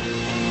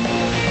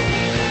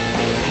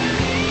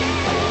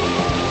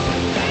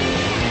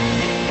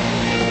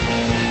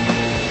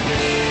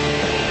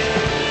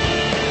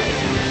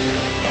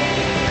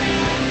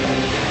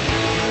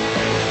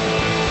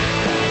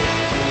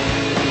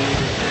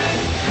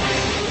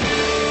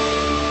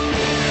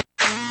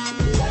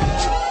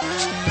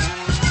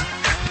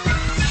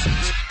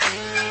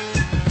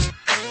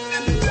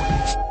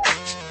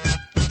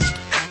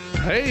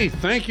 Hey,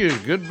 thank you.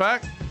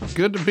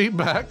 Good to be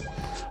back.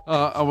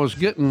 I was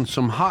getting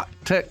some hot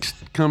text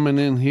coming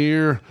in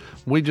here.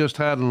 We just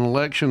had an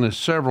election, as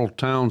several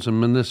towns and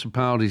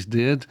municipalities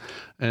did.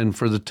 And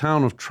for the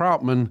town of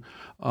Troutman,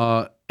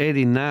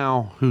 Eddie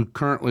Now, who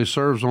currently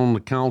serves on the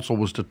council,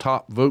 was the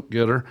top vote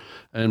getter,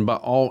 and by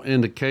all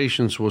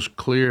indications was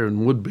clear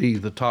and would be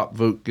the top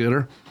vote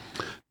getter.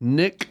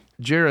 Nick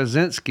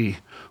Jarozinski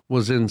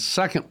was in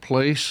second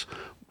place,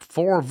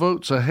 4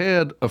 votes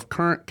ahead of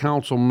current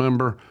council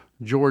member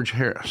George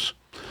Harris,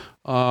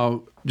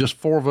 just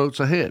 4 votes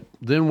ahead.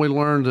 Then we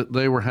learned that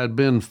there had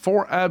been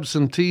 4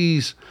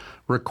 absentees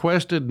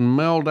requested and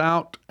mailed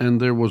out, and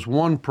there was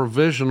one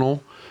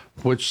provisional,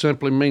 which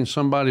simply means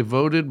somebody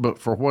voted, but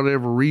for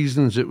whatever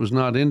reasons it was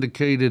not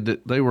indicated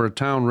that they were a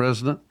town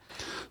resident.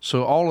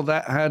 So all of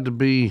that had to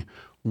be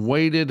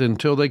waited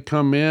until they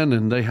come in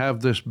and they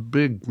have this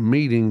big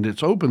meeting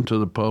that's open to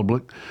the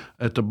public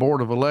at the Board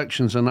of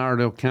Elections in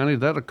Iredell County.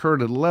 That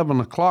occurred at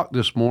 11 o'clock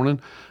this morning,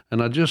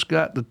 and I just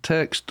got the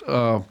text,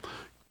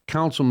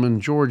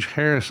 Councilman George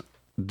Harris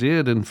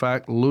did, in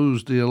fact,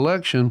 lose the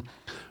election,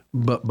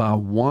 but by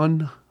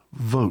one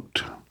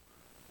vote.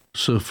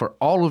 So for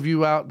all of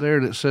you out there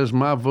that says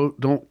my vote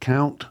don't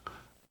count,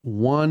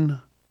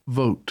 one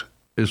vote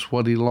is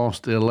what he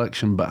lost the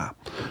election by.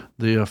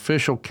 The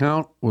official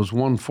count was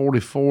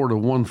 144 to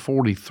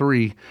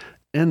 143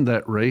 in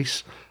that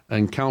race,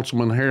 and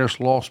Councilman Harris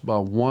lost by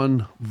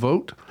one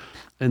vote.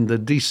 In the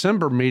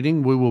December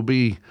meeting, we will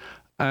be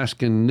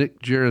asking Nick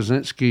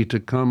Jarosinski to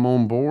come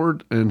on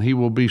board, and he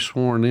will be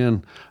sworn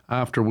in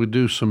after we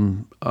do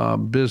some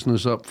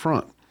business up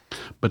front.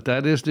 But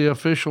that is the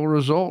official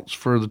results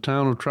for the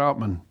town of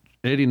Troutman.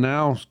 Eddie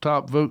Now's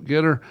top vote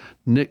getter.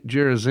 Nick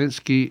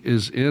Jarosinski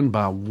is in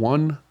by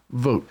one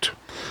vote.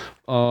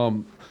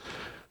 And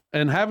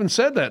having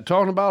said that,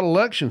 talking about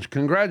elections,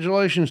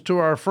 congratulations to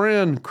our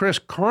friend Chris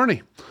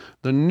Carney,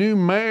 the new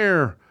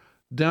mayor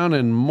down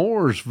in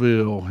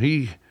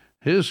Mooresville.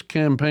 His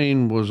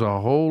campaign was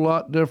a whole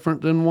lot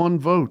different than one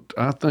vote.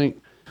 I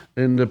think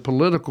in the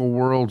political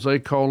worlds, they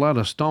call that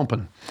a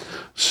stomping.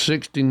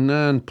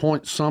 69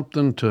 point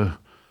something to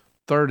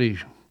 30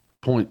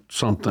 point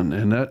something.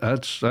 And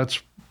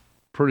that's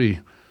pretty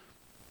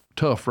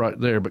tough right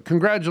there. But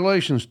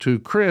congratulations to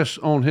Chris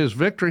on his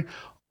victory.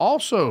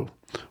 Also,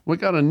 we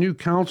got a new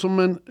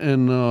councilman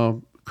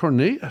in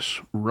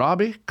Cornelius,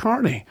 Robbie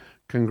Carney.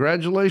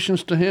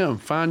 Congratulations to him.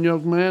 Fine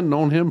young man,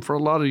 known him for a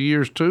lot of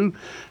years too.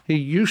 He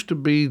used to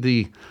be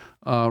the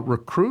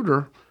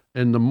recruiter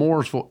in the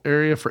Mooresville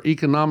area for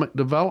economic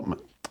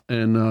development,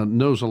 and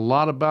knows a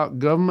lot about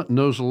government,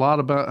 knows a lot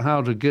about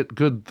how to get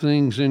good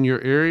things in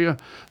your area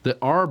that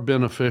are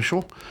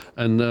beneficial.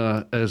 And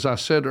as I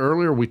said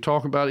earlier, we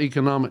talk about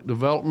economic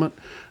development.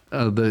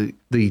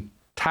 The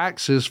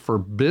taxes for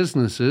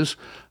businesses,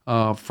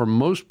 for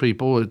most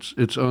people,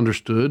 it's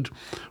understood.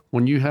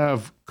 When you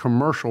have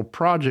commercial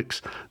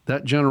projects,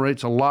 that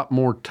generates a lot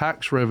more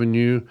tax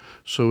revenue,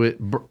 so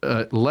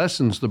it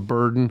lessens the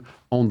burden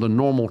on the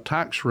normal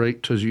tax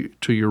rate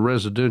to your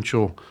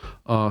residential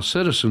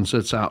citizens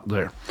that's out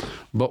there.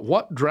 But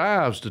what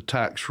drives the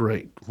tax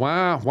rate?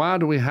 Why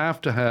do we have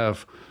to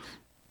have?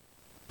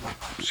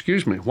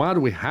 Why do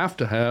we have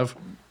to have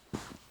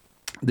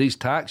these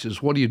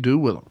taxes? What do you do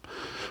with them?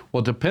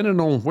 Well, depending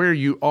on where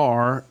you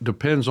are,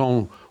 depends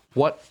on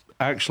what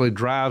actually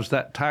drives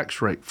that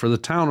tax rate. For the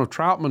town of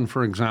Troutman,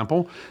 for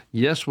example,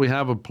 yes, we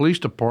have a police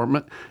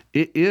department.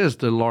 It is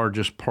the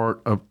largest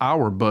part of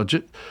our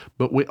budget,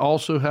 but we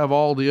also have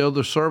all the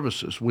other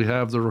services. We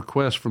have the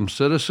requests from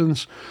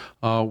citizens.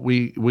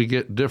 We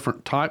get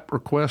different type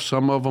requests.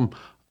 Some of them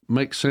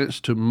make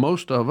sense to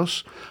most of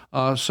us,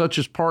 such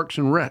as Parks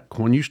and Rec.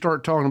 When you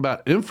start talking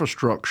about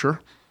infrastructure,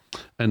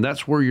 and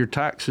that's where your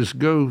taxes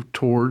go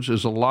towards,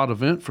 is a lot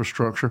of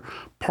infrastructure.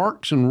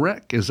 Parks and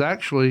Rec is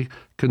actually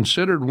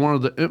considered one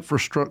of the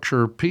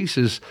infrastructure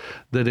pieces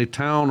that a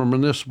town or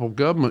municipal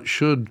government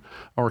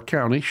or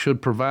county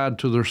should provide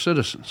to their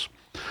citizens.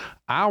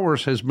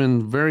 Ours has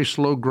been very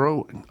slow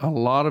growing. A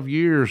lot of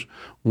years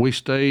we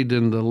stayed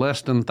in the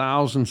less than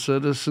 1,000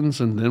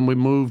 citizens, and then we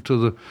moved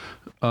to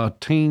the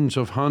teens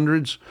of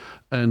hundreds.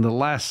 And the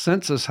last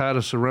census had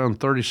us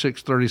around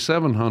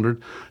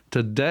 3,700.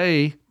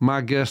 Today,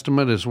 my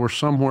guesstimate is we're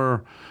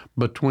somewhere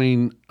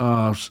between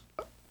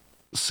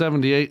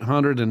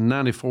 7,800 and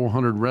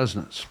 9,400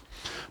 residents.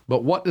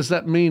 But what does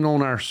that mean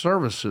on our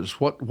services?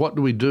 What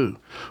do we do?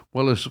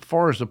 Well, as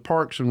far as the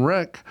Parks and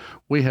Rec,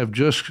 we have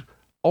just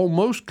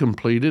almost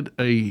completed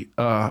a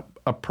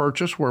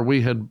purchase where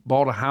we had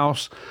bought a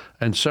house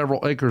and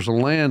several acres of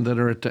land that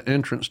are at the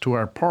entrance to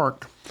our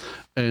park.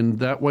 And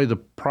that way the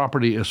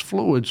property is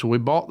fluid. So we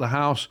bought the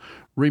house,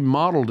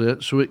 remodeled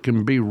it so it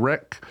can be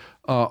rec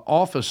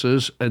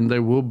offices, and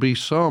there will be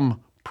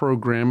some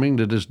programming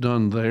that is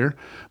done there.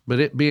 But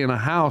it being a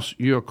house,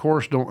 you of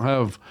course don't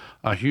have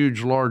a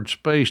huge, large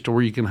space to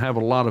where you can have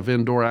a lot of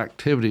indoor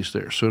activities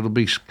there. So it'll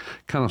be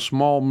kind of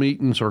small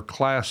meetings or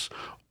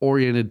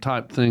class-oriented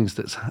type things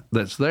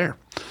that's there.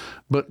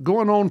 But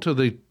going on to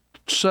the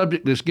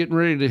subject that's getting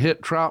ready to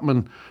hit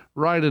Troutman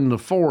right in the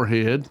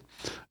forehead,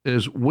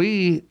 is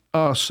we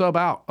sub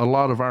out a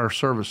lot of our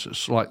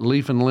services, like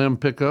leaf and limb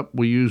pickup.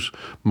 We use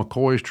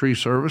McCoy's Tree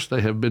Service.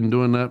 They have been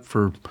doing that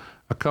for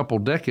a couple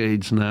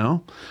decades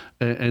now,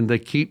 and they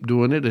keep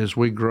doing it as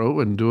we grow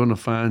and doing a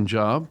fine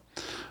job.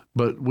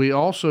 But we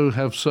also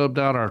have subbed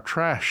out our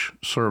trash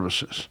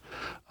services.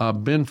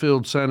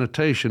 Benfield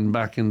Sanitation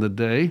back in the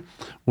day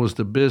was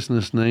the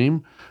business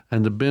name,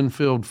 and the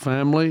Benfield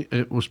family,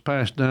 it was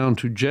passed down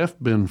to Jeff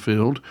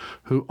Benfield,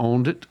 who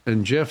owned it.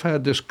 And Jeff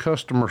had this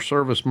customer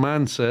service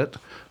mindset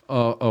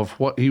of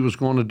what he was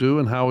going to do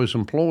and how his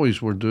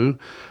employees would do,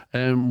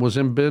 and was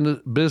in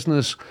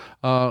business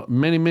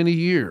many, many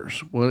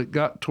years. Well, it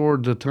got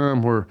toward the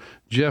time where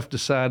Jeff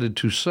decided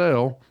to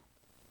sell.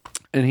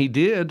 And he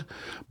did,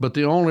 but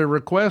the only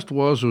request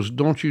was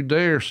don't you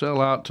dare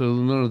sell out to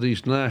none of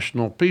these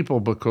national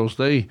people, because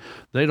they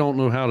don't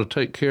know how to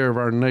take care of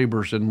our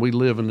neighbors, and we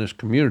live in this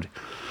community.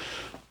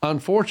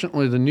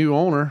 Unfortunately, the new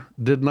owner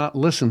did not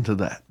listen to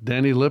that.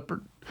 Danny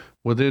Lippert,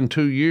 within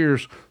 2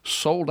 years,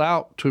 sold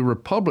out to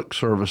Republic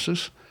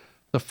Services.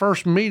 The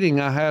first meeting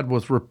I had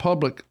with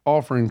Republic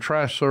offering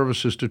trash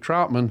services to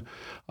Troutman,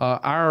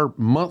 our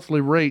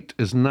monthly rate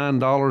is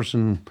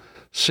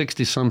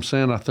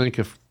 $9.60, I think,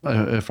 if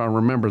I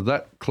remember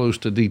that close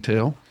to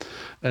detail.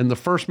 And the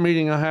first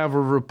meeting I have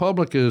with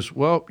Republic is,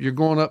 well, you're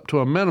going up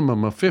to a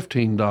minimum of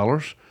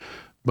 $15,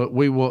 but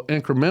we will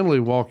incrementally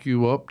walk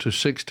you up to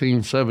 $16,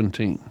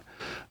 $17.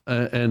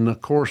 And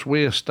of course,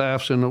 we as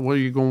staff saying, well,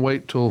 you're going to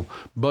wait till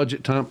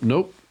budget time?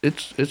 Nope,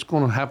 it's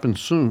going to happen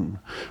soon.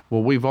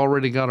 Well, we've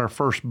already got our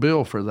first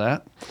bill for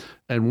that.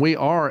 And we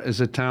are, as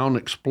a town,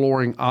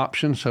 exploring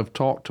options, have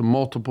talked to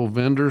multiple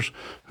vendors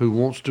who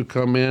wants to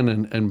come in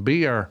and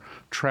be our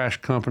trash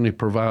company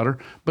provider.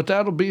 But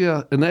that'll be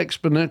an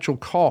exponential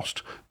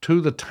cost to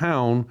the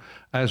town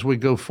as we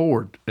go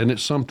forward. And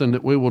it's something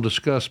that we will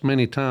discuss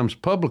many times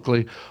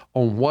publicly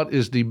on what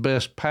is the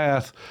best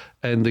path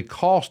and the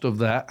cost of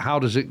that. How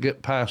does it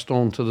get passed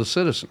on to the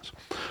citizens?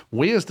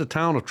 We, as the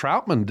town of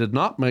Troutman, did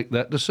not make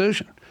that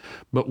decision.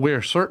 But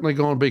we're certainly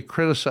going to be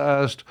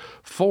criticized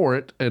for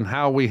it and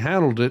how we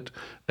handled it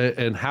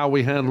and how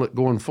we handle it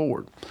going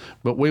forward.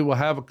 But we will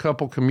have a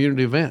couple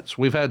community events.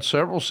 We've had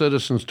several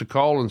citizens to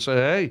call and say,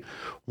 hey,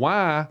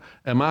 why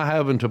am I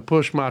having to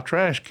push my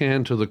trash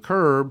can to the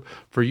curb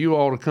for you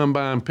all to come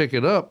by and pick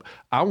it up?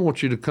 I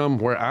want you to come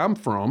where I'm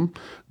from.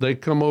 They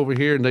come over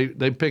here and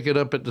they pick it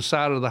up at the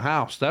side of the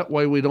house. That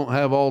way we don't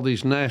have all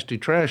these nasty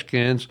trash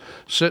cans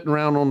sitting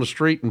around on the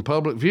street in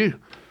public view.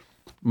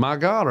 My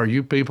God, are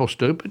you people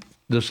stupid?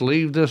 Just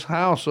leave this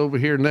house over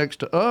here next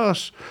to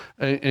us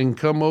and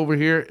come over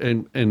here.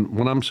 And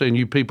when I'm saying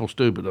you people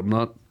stupid, I'm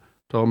not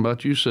talking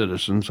about you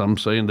citizens. I'm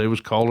saying they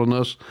was calling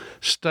us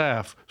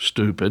staff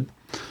stupid.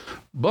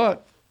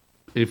 But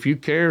if you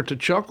care to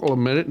chuckle a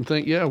minute and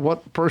think, yeah,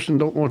 what person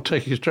don't want to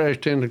take his trash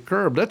can to the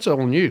curb, that's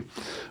on you.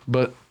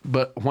 But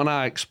when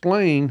I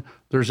explain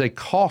there's a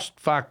cost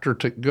factor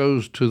that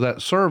goes to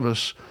that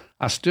service,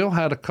 I still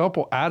had a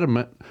couple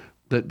adamant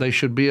that they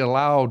should be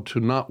allowed to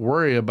not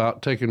worry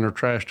about taking their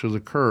trash to the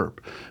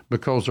curb,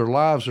 because their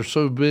lives are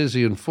so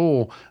busy and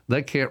full,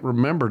 they can't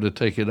remember to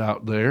take it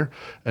out there.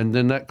 And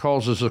then that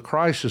causes a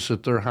crisis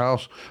at their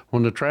house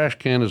when the trash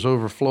can is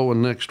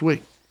overflowing next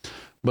week.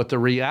 But the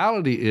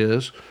reality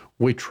is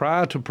we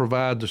try to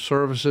provide the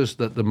services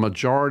that the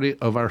majority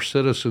of our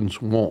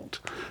citizens want.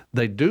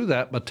 They do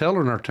that by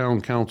telling our town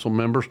council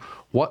members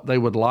what they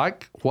would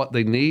like, what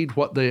they need,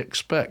 what they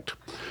expect.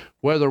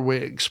 Whether we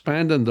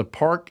expand in the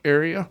park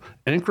area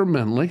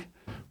incrementally,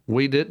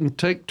 we didn't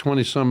take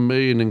 20-some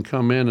million and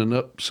come in and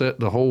upset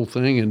the whole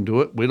thing and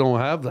do it. We don't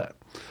have that.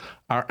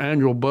 Our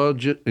annual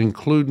budget,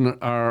 including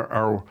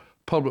our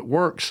public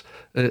works,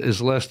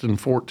 is less than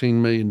 $14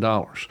 million.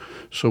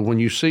 So when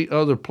you see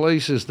other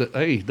places that,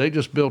 hey, they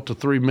just built a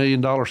 $3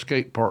 million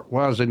skate park,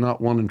 why is there not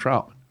one in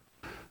Troutman?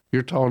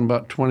 You're talking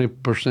about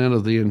 20%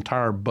 of the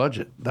entire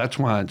budget. That's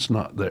why it's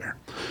not there.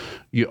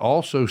 You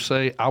also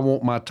say, I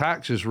want my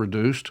taxes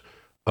reduced.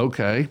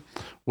 Okay,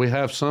 we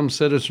have some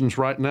citizens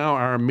right now,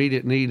 our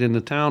immediate need in the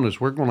town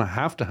is we're going to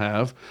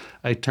have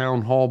a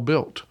town hall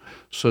built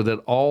so that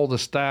all the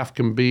staff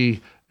can be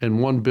in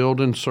one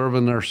building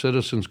serving their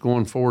citizens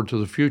going forward to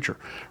the future.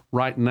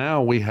 Right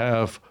now, we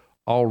have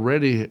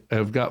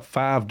got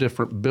 5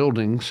 different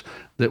buildings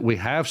that we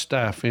have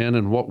staff in,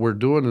 and what we're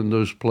doing in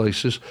those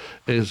places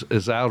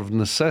is out of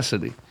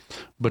necessity.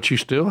 But you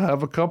still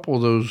have a couple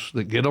of those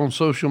that get on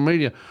social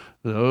media.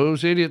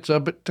 Those idiots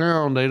up at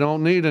town, they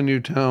don't need a new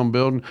town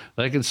building.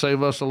 They can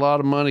save us a lot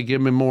of money, give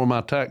me more of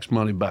my tax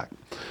money back.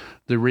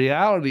 The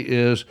reality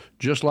is,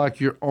 just like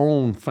your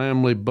own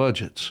family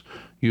budgets,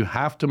 you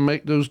have to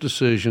make those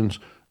decisions,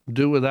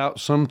 do without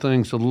some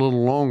things a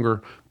little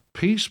longer,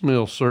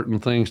 piecemeal certain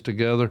things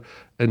together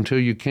until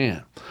you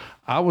can.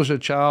 I was a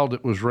child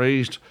that was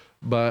raised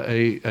by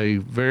a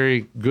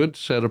very good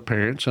set of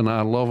parents, and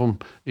I love them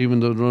even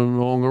though they're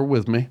no longer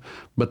with me.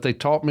 But they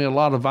taught me a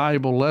lot of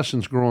valuable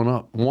lessons growing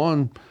up.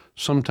 One,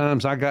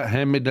 sometimes I got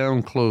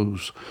hand-me-down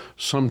clothes.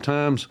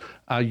 Sometimes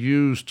I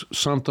used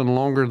something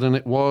longer than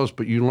it was,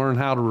 but you learn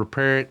how to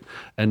repair it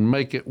and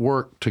make it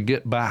work to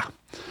get by.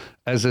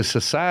 As a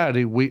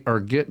society, we are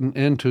getting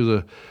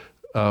into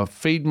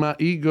feed my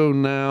ego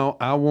now.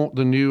 I want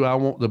the new, I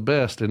want the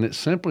best, and it's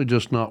simply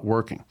just not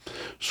working.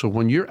 So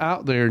when you're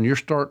out there and you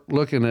start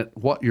looking at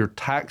what your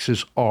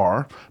taxes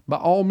are, by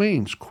all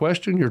means,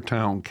 question your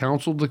town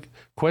council,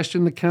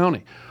 question the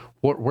county.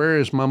 Where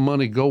is my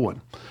money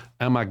going?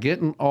 Am I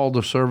getting all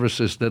the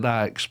services that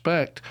I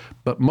expect?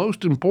 But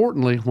most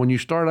importantly, when you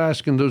start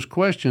asking those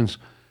questions,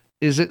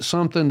 is it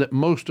something that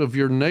most of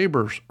your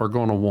neighbors are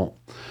going to want?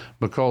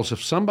 Because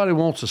if somebody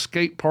wants a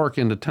skate park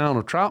in the town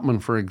of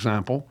Troutman, for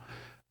example,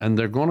 and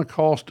they're going to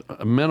cost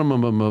a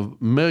minimum of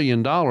 $1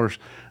 million,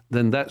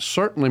 then that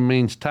certainly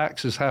means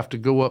taxes have to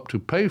go up to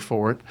pay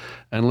for it,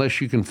 unless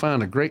you can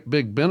find a great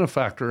big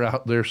benefactor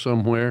out there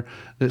somewhere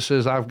that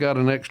says, I've got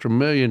an extra $1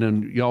 million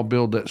and y'all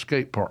build that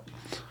skate park.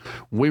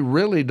 We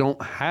really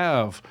don't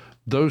have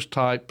those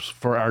types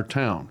for our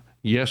town.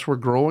 Yes, we're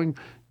growing.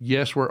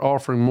 Yes, we're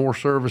offering more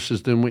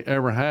services than we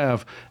ever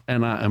have,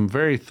 and I am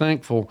very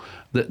thankful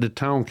that the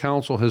town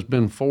council has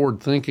been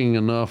forward-thinking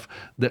enough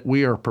that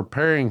we are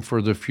preparing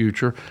for the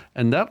future,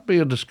 and that'll be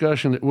a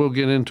discussion that we'll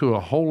get into a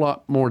whole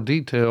lot more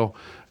detail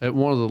at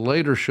one of the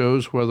later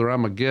shows, whether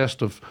I'm a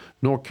guest of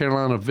North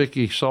Carolina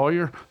Vicki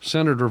Sawyer,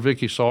 Senator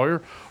Vicki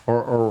Sawyer,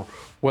 or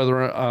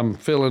whether I'm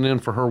filling in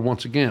for her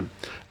once again.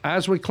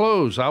 As we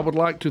close, I would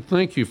like to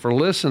thank you for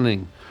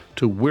listening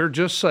to We're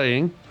Just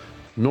Saying,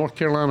 North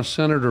Carolina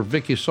Senator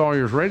Vicki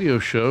Sawyer's radio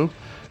show,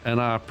 and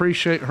I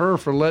appreciate her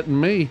for letting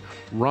me,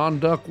 Ron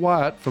Duck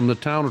Wyatt from the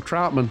town of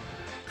Troutman,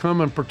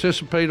 come and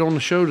participate on the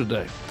show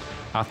today.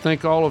 I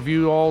thank all of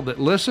you all that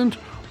listened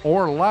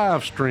or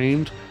live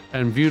streamed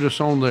and viewed us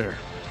on there.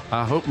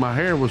 I hope my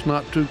hair was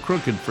not too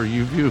crooked for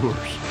you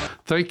viewers.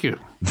 Thank you.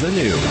 The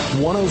new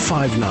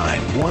 105.9,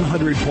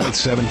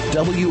 100.7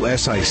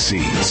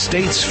 WSIC,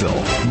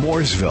 Statesville,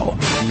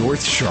 Mooresville,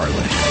 North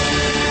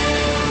Charlotte.